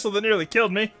probably the missile that nearly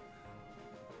killed me.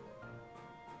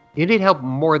 You need help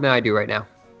more than I do right now.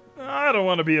 I don't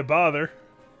want to be a bother.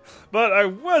 But I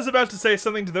was about to say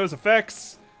something to those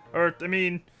effects. Or, I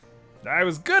mean, I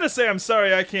was gonna say I'm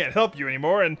sorry I can't help you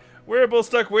anymore, and we're both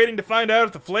stuck waiting to find out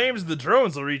if the flames of the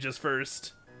drones will reach us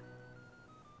first.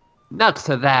 Nuts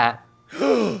to that.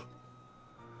 I'm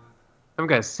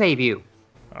gonna save you.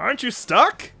 Aren't you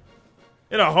stuck?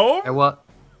 In a home?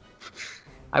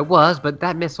 I was, but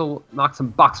that missile knocked some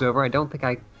boxes over. I don't think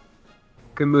I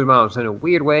could move them out. So in a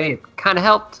weird way, it kind of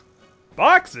helped.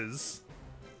 Boxes?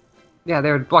 Yeah, they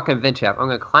were blocking a vent shaft. I'm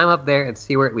gonna climb up there and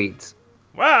see where it leads.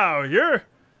 Wow, you're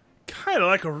kind of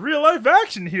like a real-life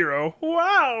action hero.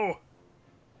 Wow!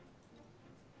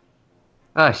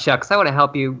 Shucks, I want to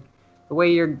help you the way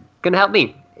you're gonna help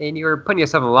me. And you're putting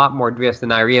yourself in a lot more risk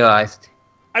than I realized.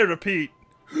 I repeat.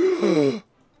 I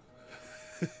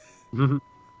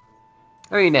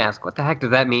mean, ask, what the heck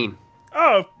does that mean?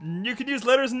 Oh, you can use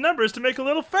letters and numbers to make a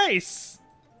little face.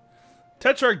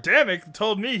 Tetrarch Damick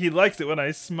told me he likes it when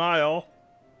I smile.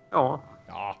 Oh,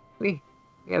 Aw. we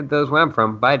have those where I'm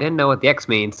from, but I didn't know what the X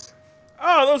means.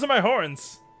 Oh, those are my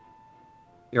horns.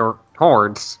 Your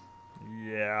horns.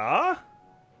 Yeah?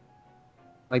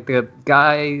 Like the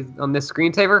guy on this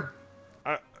screensaver?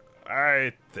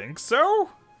 I think so?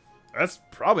 That's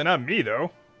probably not me,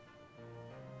 though.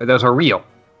 Or those are real?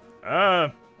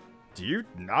 Do you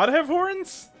not have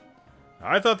horns?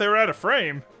 I thought they were out of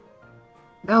frame.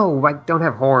 No, I don't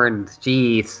have horns.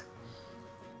 Jeez.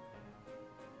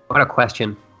 What a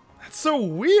question. That's so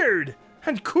weird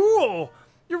and cool.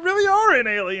 You really are an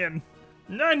alien.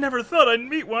 I never thought I'd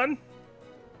meet one.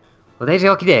 Well, today's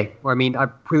your lucky day. Or, I mean, I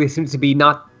really seem to be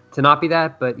not be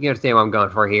that, but you understand what I'm going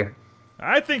for here.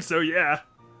 I think so, yeah.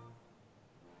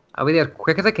 I'll be there as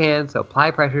quick as I can, so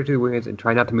apply pressure to the wounds and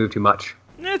try not to move too much.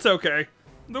 It's okay.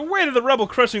 The weight of the rubble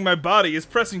crushing my body is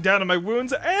pressing down on my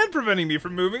wounds and preventing me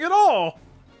from moving at all.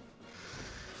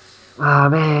 Oh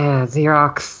man,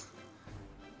 Xerox.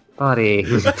 Buddy.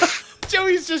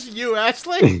 Joey's just you,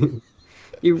 Ashley.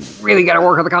 You really gotta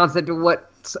work on the concept of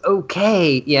what's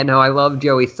okay. Yeah, no, I love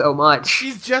Joey so much.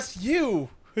 She's just you,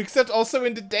 except also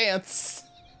into dance.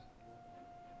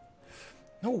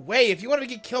 No way, if you wanted to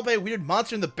get killed by a weird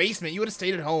monster in the basement, you would have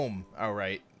stayed at home. Oh,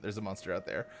 right. There's a monster out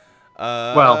there.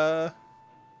 Well,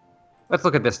 let's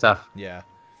look at this stuff. Yeah.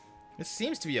 This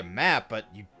seems to be a map, but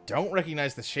you don't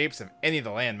recognize the shapes of any of the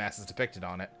land masses depicted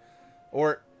on it.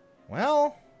 Or,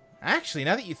 well, actually,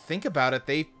 now that you think about it,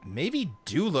 they maybe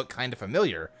do look kind of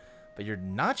familiar, but you're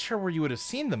not sure where you would have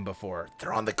seen them before.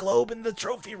 They're on the globe in the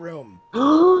trophy room.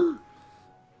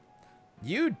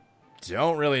 You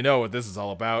don't really know what this is all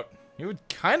about. You would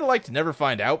kind of like to never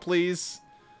find out, please.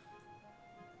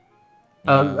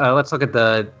 Let's look at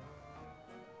the...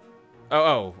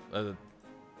 No,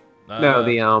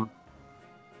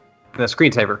 the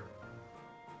screensaver.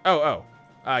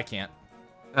 I can't.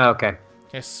 Okay.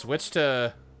 Can I switch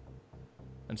to...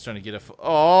 I'm just trying to get a...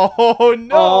 Oh,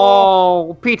 no!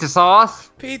 Oh, pizza sauce!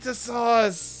 Pizza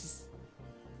sauce!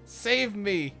 Save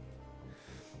me!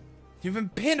 You've been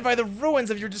pinned by the ruins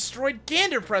of your destroyed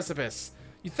Gander precipice!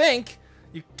 You think?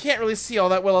 You can't really see all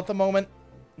that well at the moment.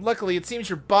 Luckily, it seems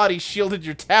your body shielded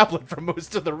your tablet from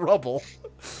most of the rubble.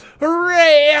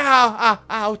 Hooray! Ow,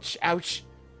 ouch, ouch.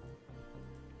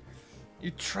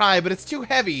 You try, but it's too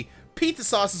heavy. Pizza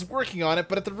sauce is working on it,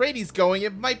 but at the rate he's going,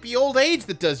 it might be old age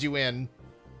that does you in.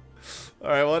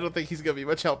 Alright, well, I don't think he's gonna be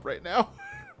much help right now.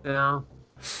 No.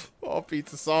 Oh,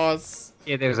 pizza sauce.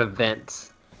 Yeah, there's a vent.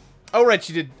 Oh, right,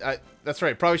 she did. That's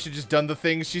right. Probably should have just done the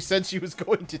things she said she was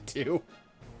going to do.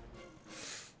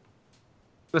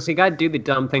 Listen, you gotta do the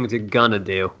dumb things you're gonna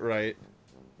do. Right.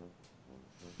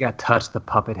 You gotta touch the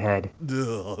puppet head.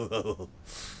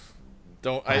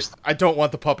 I don't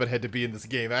want the puppet head to be in this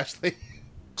game, Ashley.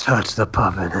 Touch the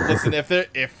puppet head. Listen,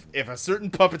 if a certain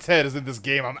puppet's head is in this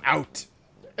game, I'm out.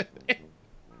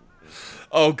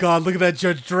 Oh God, look at that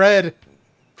Judge Dredd.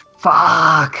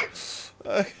 Fuck!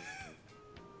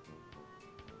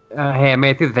 Hey, I made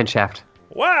it through the vent shaft.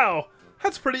 Wow,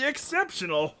 that's pretty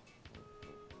exceptional.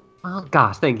 Well,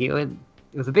 gosh, thank you. It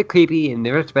was a bit creepy and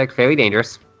in respect fairly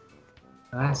dangerous.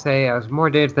 I say I was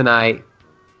more dangerous than I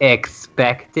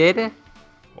expected.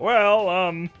 Well,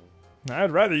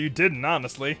 I'd rather you didn't,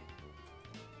 honestly.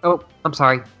 Oh, I'm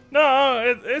sorry.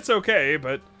 No, it's okay,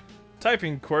 but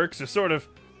typing quirks are sort of...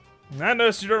 I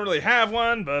noticed you don't really have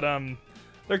one, but,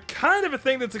 they're kind of a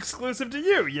thing that's exclusive to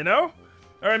you, you know?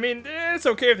 Or, I mean, it's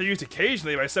okay if they're used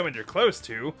occasionally by someone you're close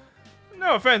to.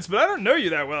 No offense, but I don't know you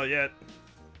that well yet.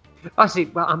 Oh, see,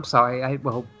 well, I'm sorry. I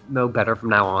will know better from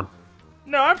now on.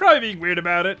 No, I'm probably being weird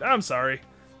about it. I'm sorry.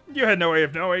 You had no way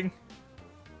of knowing.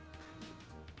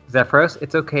 Zephyros,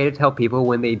 it's okay to tell people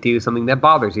when they do something that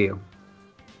bothers you.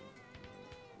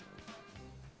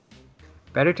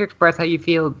 Better to express how you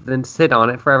feel than sit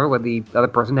on it forever when the other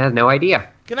person has no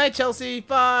idea. Good night, Chelsea.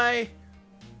 Bye.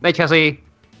 Night, Chelsea. What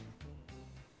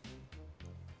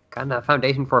kind of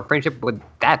foundation for a friendship would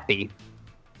that be?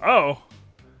 Oh.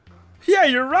 Yeah,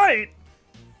 you're right.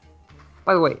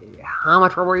 By the way, how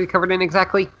much rubber are you covered in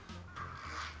exactly?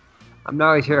 I'm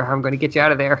not really sure how I'm going to get you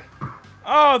out of there.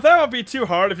 Oh, that won't be too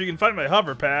hard if you can find my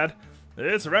hover pad.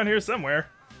 It's around here somewhere.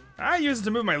 I use it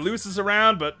to move my looses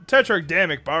around, but Tetrarch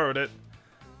Damick borrowed it.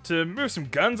 To move some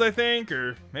guns, I think,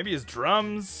 or maybe his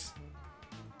drums.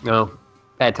 No,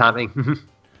 bad timing.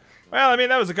 Well, I mean,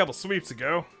 that was a couple sweeps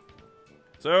ago.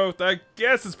 So, I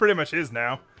guess it's pretty much his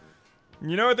now.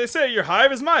 You know what they say, your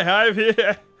hive is my hive.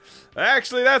 Yeah.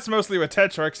 Actually, that's mostly what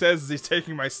Tetrarch says as he's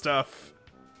taking my stuff.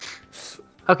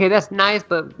 Okay, that's nice,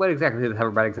 but what exactly did the hover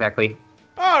about exactly?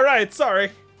 Alright,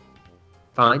 sorry.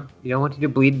 Fine. You don't want you to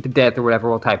bleed to death or whatever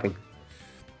while typing.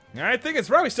 I think it's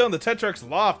probably still in the Tetrarch's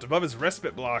loft above his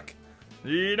respite block.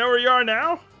 You know where you are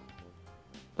now?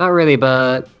 Not really,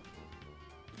 but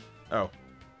Oh.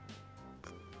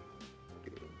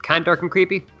 kind of dark and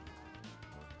creepy.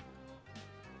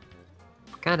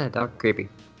 Kind of dark and creepy.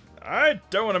 I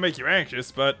don't want to make you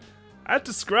anxious, but that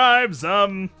describes,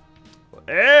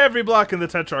 every block in the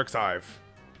Tetrarch's hive.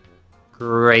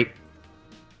 Great.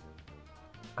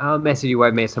 I'll message you when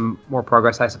I've made some more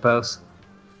progress, I suppose.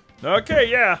 Okay,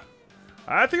 yeah.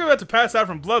 I think I'm about to pass out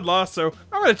from blood loss, so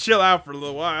I'm gonna chill out for a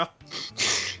little while.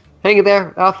 Hang in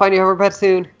there. I'll find you over bed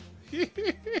soon. There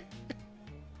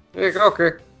you go,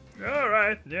 okay.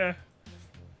 Alright, yeah.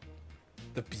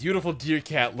 The beautiful deer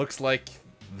cat looks like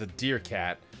the deer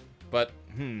cat, but,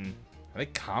 are they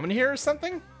common here or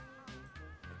something?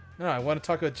 No, I want to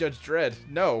talk about Judge Dredd.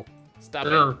 No, stop it.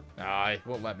 No. Ah, it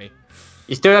won't let me.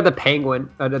 You still have the penguin,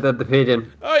 the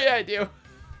pigeon. Oh, yeah, I do.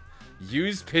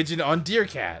 Use pigeon on deer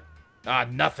cat. Ah,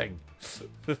 nothing.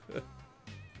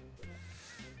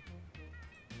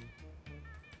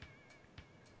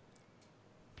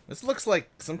 This looks like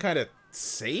some kind of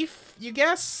safe, you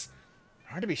guess?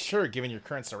 Hard to be sure given your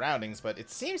current surroundings, but it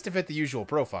seems to fit the usual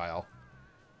profile.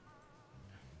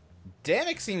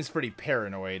 Danik seems pretty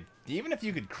paranoid. Even if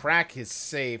you could crack his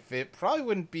safe, it probably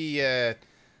wouldn't be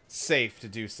safe to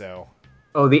do so.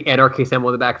 Oh, the anarchy symbol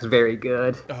in the back is very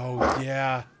good. Oh,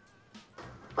 yeah.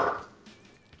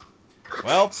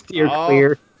 Well, Steer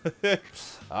clear.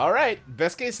 Alright,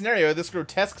 best case scenario, this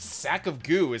grotesque sack of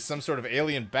goo is some sort of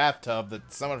alien bathtub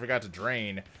that someone forgot to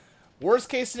drain. Worst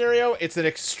case scenario, it's an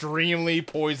extremely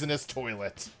poisonous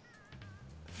toilet.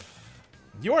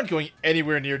 You aren't going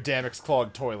anywhere near Danik's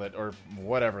clogged toilet, or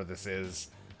whatever this is.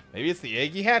 Maybe it's the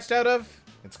egg he hatched out of?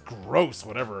 It's gross,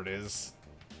 whatever it is.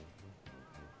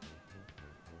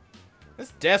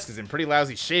 This desk is in pretty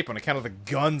lousy shape on account of the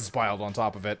guns piled on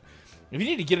top of it. If you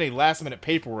need to get any last-minute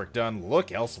paperwork done,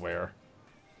 look elsewhere.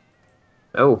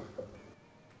 Oh.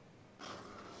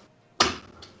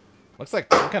 Looks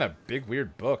like some kind of big,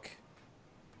 weird book.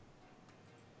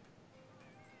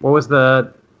 What was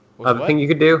the What was other what? thing you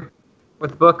could do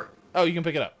with the book? Oh, you can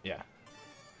pick it up, yeah.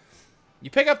 You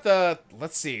pick up the...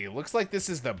 Let's see. Looks like this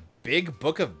is the Big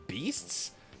Book of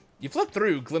Beasts? You flip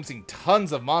through, glimpsing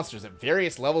tons of monsters at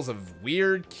various levels of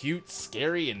weird, cute,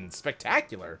 scary, and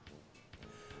spectacular.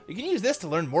 You can use this to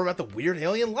learn more about the weird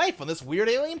alien life on this weird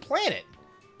alien planet.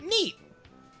 Neat!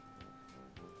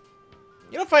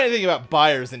 You don't find anything about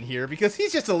Byers in here, because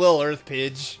he's just a little earth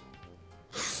pidge.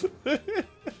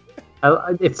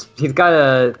 He's got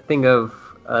a thing of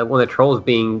one of the trolls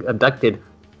being abducted.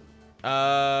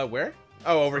 Where?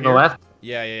 Oh, over On here. the left?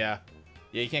 Yeah. Yeah,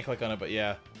 you can't click on it, but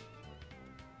yeah.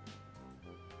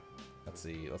 Let's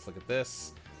see. Let's look at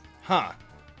this. Huh.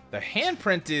 The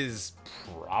handprint is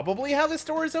probably how this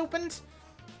door is opened?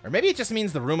 Or maybe it just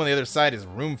means the room on the other side is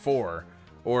room 4.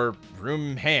 Or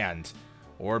room hand.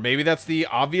 Or maybe that's the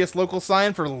obvious local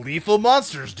sign for lethal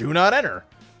monsters do not enter.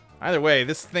 Either way,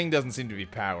 this thing doesn't seem to be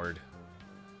powered.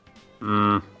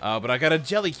 But I got a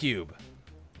jelly cube.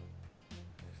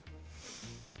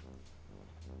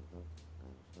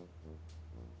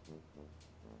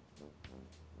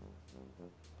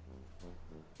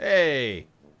 Hey!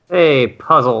 Hey,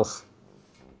 puzzles.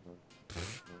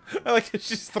 I like how she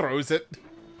just throws it.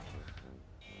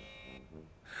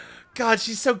 God,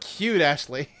 she's so cute,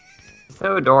 Ashley.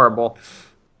 So adorable.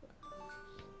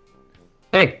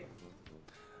 Hey.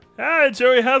 Hi,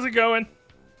 Joey, how's it going?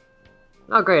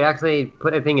 Oh, great. Actually,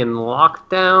 put everything in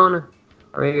lockdown.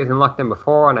 Or maybe it was in lockdown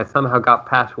before, and I somehow got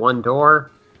past one door.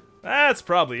 That's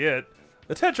probably it.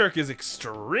 The Tetrarch is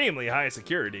extremely high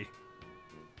security.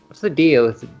 What's the deal?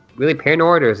 Is it really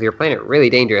paranoid, or is your planet really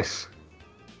dangerous?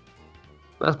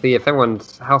 Must be if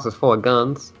everyone's house is full of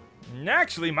guns.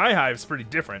 Actually, my hive's pretty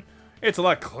different. It's a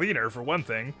lot cleaner, for one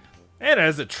thing. And it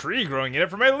has a tree growing in it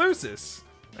for my Lucis.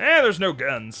 And there's no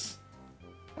guns.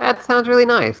 That sounds really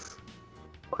nice.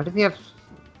 Why does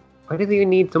he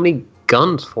need so many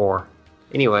guns for?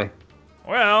 Anyway.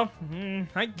 Well,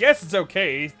 I guess it's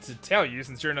okay to tell you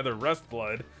since you're another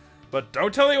Rustblood. But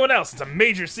don't tell anyone else, it's a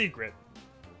major secret.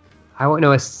 I won't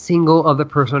know a single other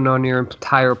person on your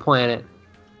entire planet.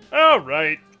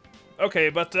 Alright. Okay,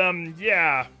 but,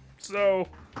 yeah. So,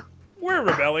 we're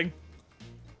rebelling.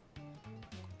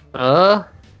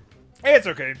 It's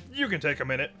okay, you can take a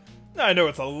minute. I know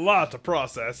it's a lot to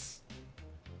process.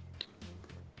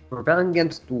 Rebelling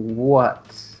against what?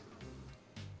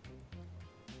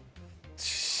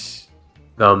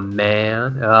 The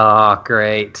man? Oh,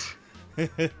 great.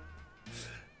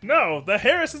 No, the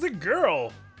Harris is a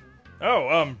girl.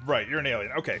 Oh, right, you're an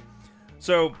alien. Okay.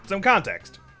 So, some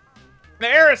context. The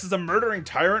Heiress is a murdering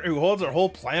tyrant who holds our whole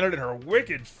planet in her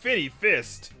wicked, finny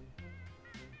fist.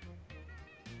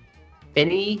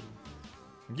 Finny?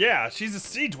 Yeah, she's a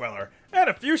sea dweller, and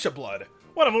a fuchsia blood.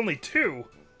 One of only 2.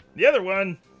 The other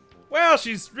one, well,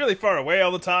 she's really far away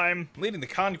all the time, leading the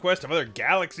conquest of other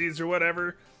galaxies or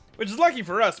whatever. Which is lucky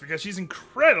for us, because she's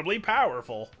incredibly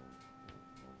powerful.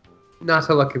 Not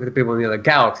so lucky for the people in the other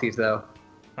galaxies, though.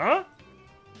 Huh?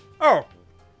 Oh,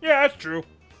 yeah, that's true.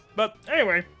 But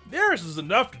anyway, the Heiress is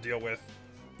enough to deal with.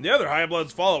 The other High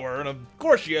Bloods follow her, and of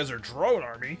course she has her drone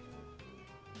army.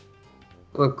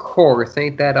 Of course,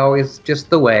 ain't that always just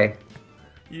the way?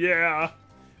 Yeah.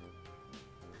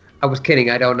 I was kidding,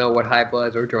 I don't know what High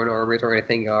Bloods or drone armies or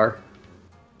anything are.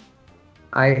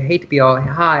 I hate to be all,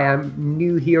 hi, I'm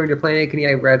new here on your planet, can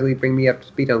you readily bring me up to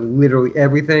speed on literally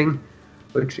everything?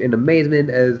 Which, in amazement,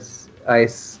 as I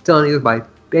stun you with my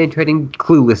penetrating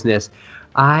cluelessness,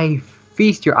 I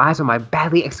feast your eyes on my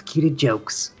badly executed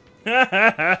jokes.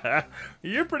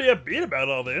 You're pretty upbeat about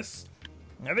all this.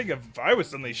 I think if I was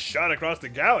suddenly shot across the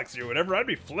galaxy or whatever, I'd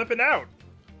be flipping out.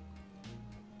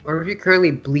 Or are you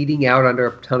currently bleeding out under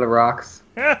a ton of rocks?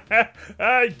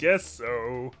 I guess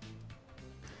so.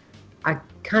 I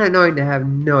kind of knowing to have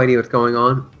no idea what's going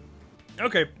on.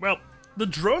 Okay, well, the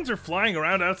drones are flying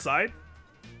around outside.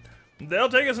 They'll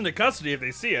take us into custody if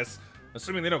they see us,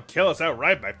 assuming they don't kill us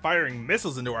outright by firing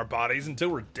missiles into our bodies until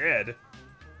we're dead.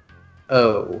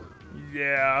 Oh.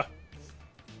 Yeah.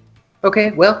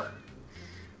 Okay, well,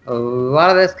 a lot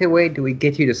of this can wait until we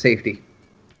get you to safety.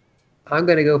 I'm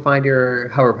gonna go find your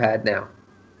hover pad now.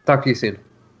 Talk to you soon.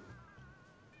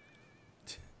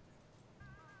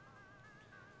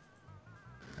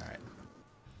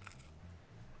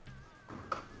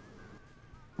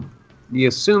 You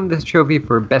assume this trophy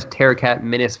for best Terracat,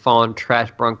 Menace, Fawn,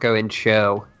 Trash, Bronco, and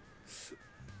Show.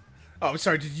 Oh, I'm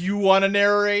sorry. Did you want to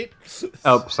narrate?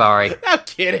 Oh, sorry. I'm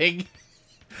kidding.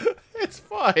 It's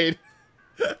fine.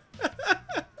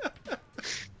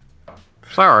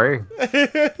 Sorry.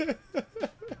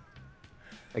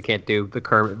 I can't do the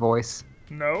Kermit voice.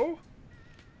 No?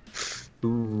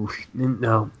 Ooh,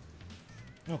 no.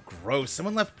 Oh, gross.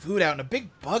 Someone left food out and a big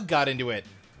bug got into it.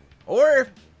 Or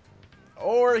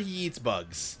he eats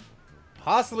bugs.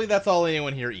 Possibly that's all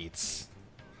anyone here eats.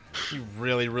 You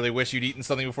really, really wish you'd eaten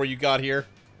something before you got here?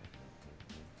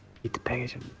 Eat the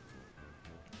patient.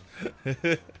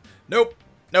 Nope.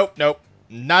 Nope, nope.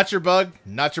 Not your bug,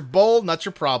 not your bowl, not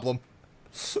your problem.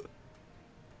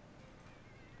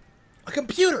 A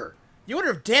computer! You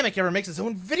wonder if Damek ever makes his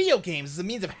own video games as a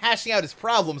means of hashing out his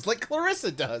problems like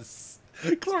Clarissa does.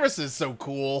 Clarissa's so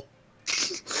cool.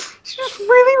 She just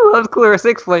really loves Clarissa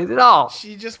Explains It All.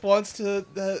 She just wants to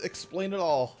explain it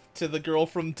all to the girl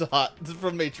from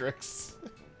Matrix.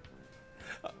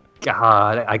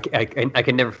 God, I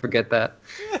can never forget that.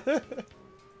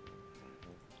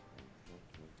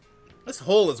 This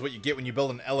hole is what you get when you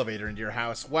build an elevator into your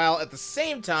house, while at the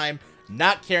same time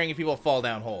not caring if people fall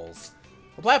down holes.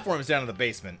 The platform is down in the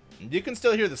basement, and you can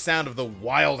still hear the sound of the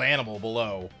wild animal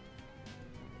below.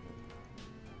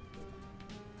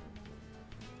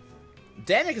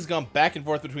 Danik has gone back and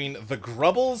forth between the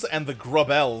Grubbles and the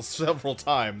Grubels several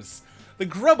times. The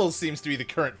Grubbles seems to be the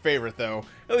current favorite, though,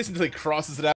 at least until he crosses it out.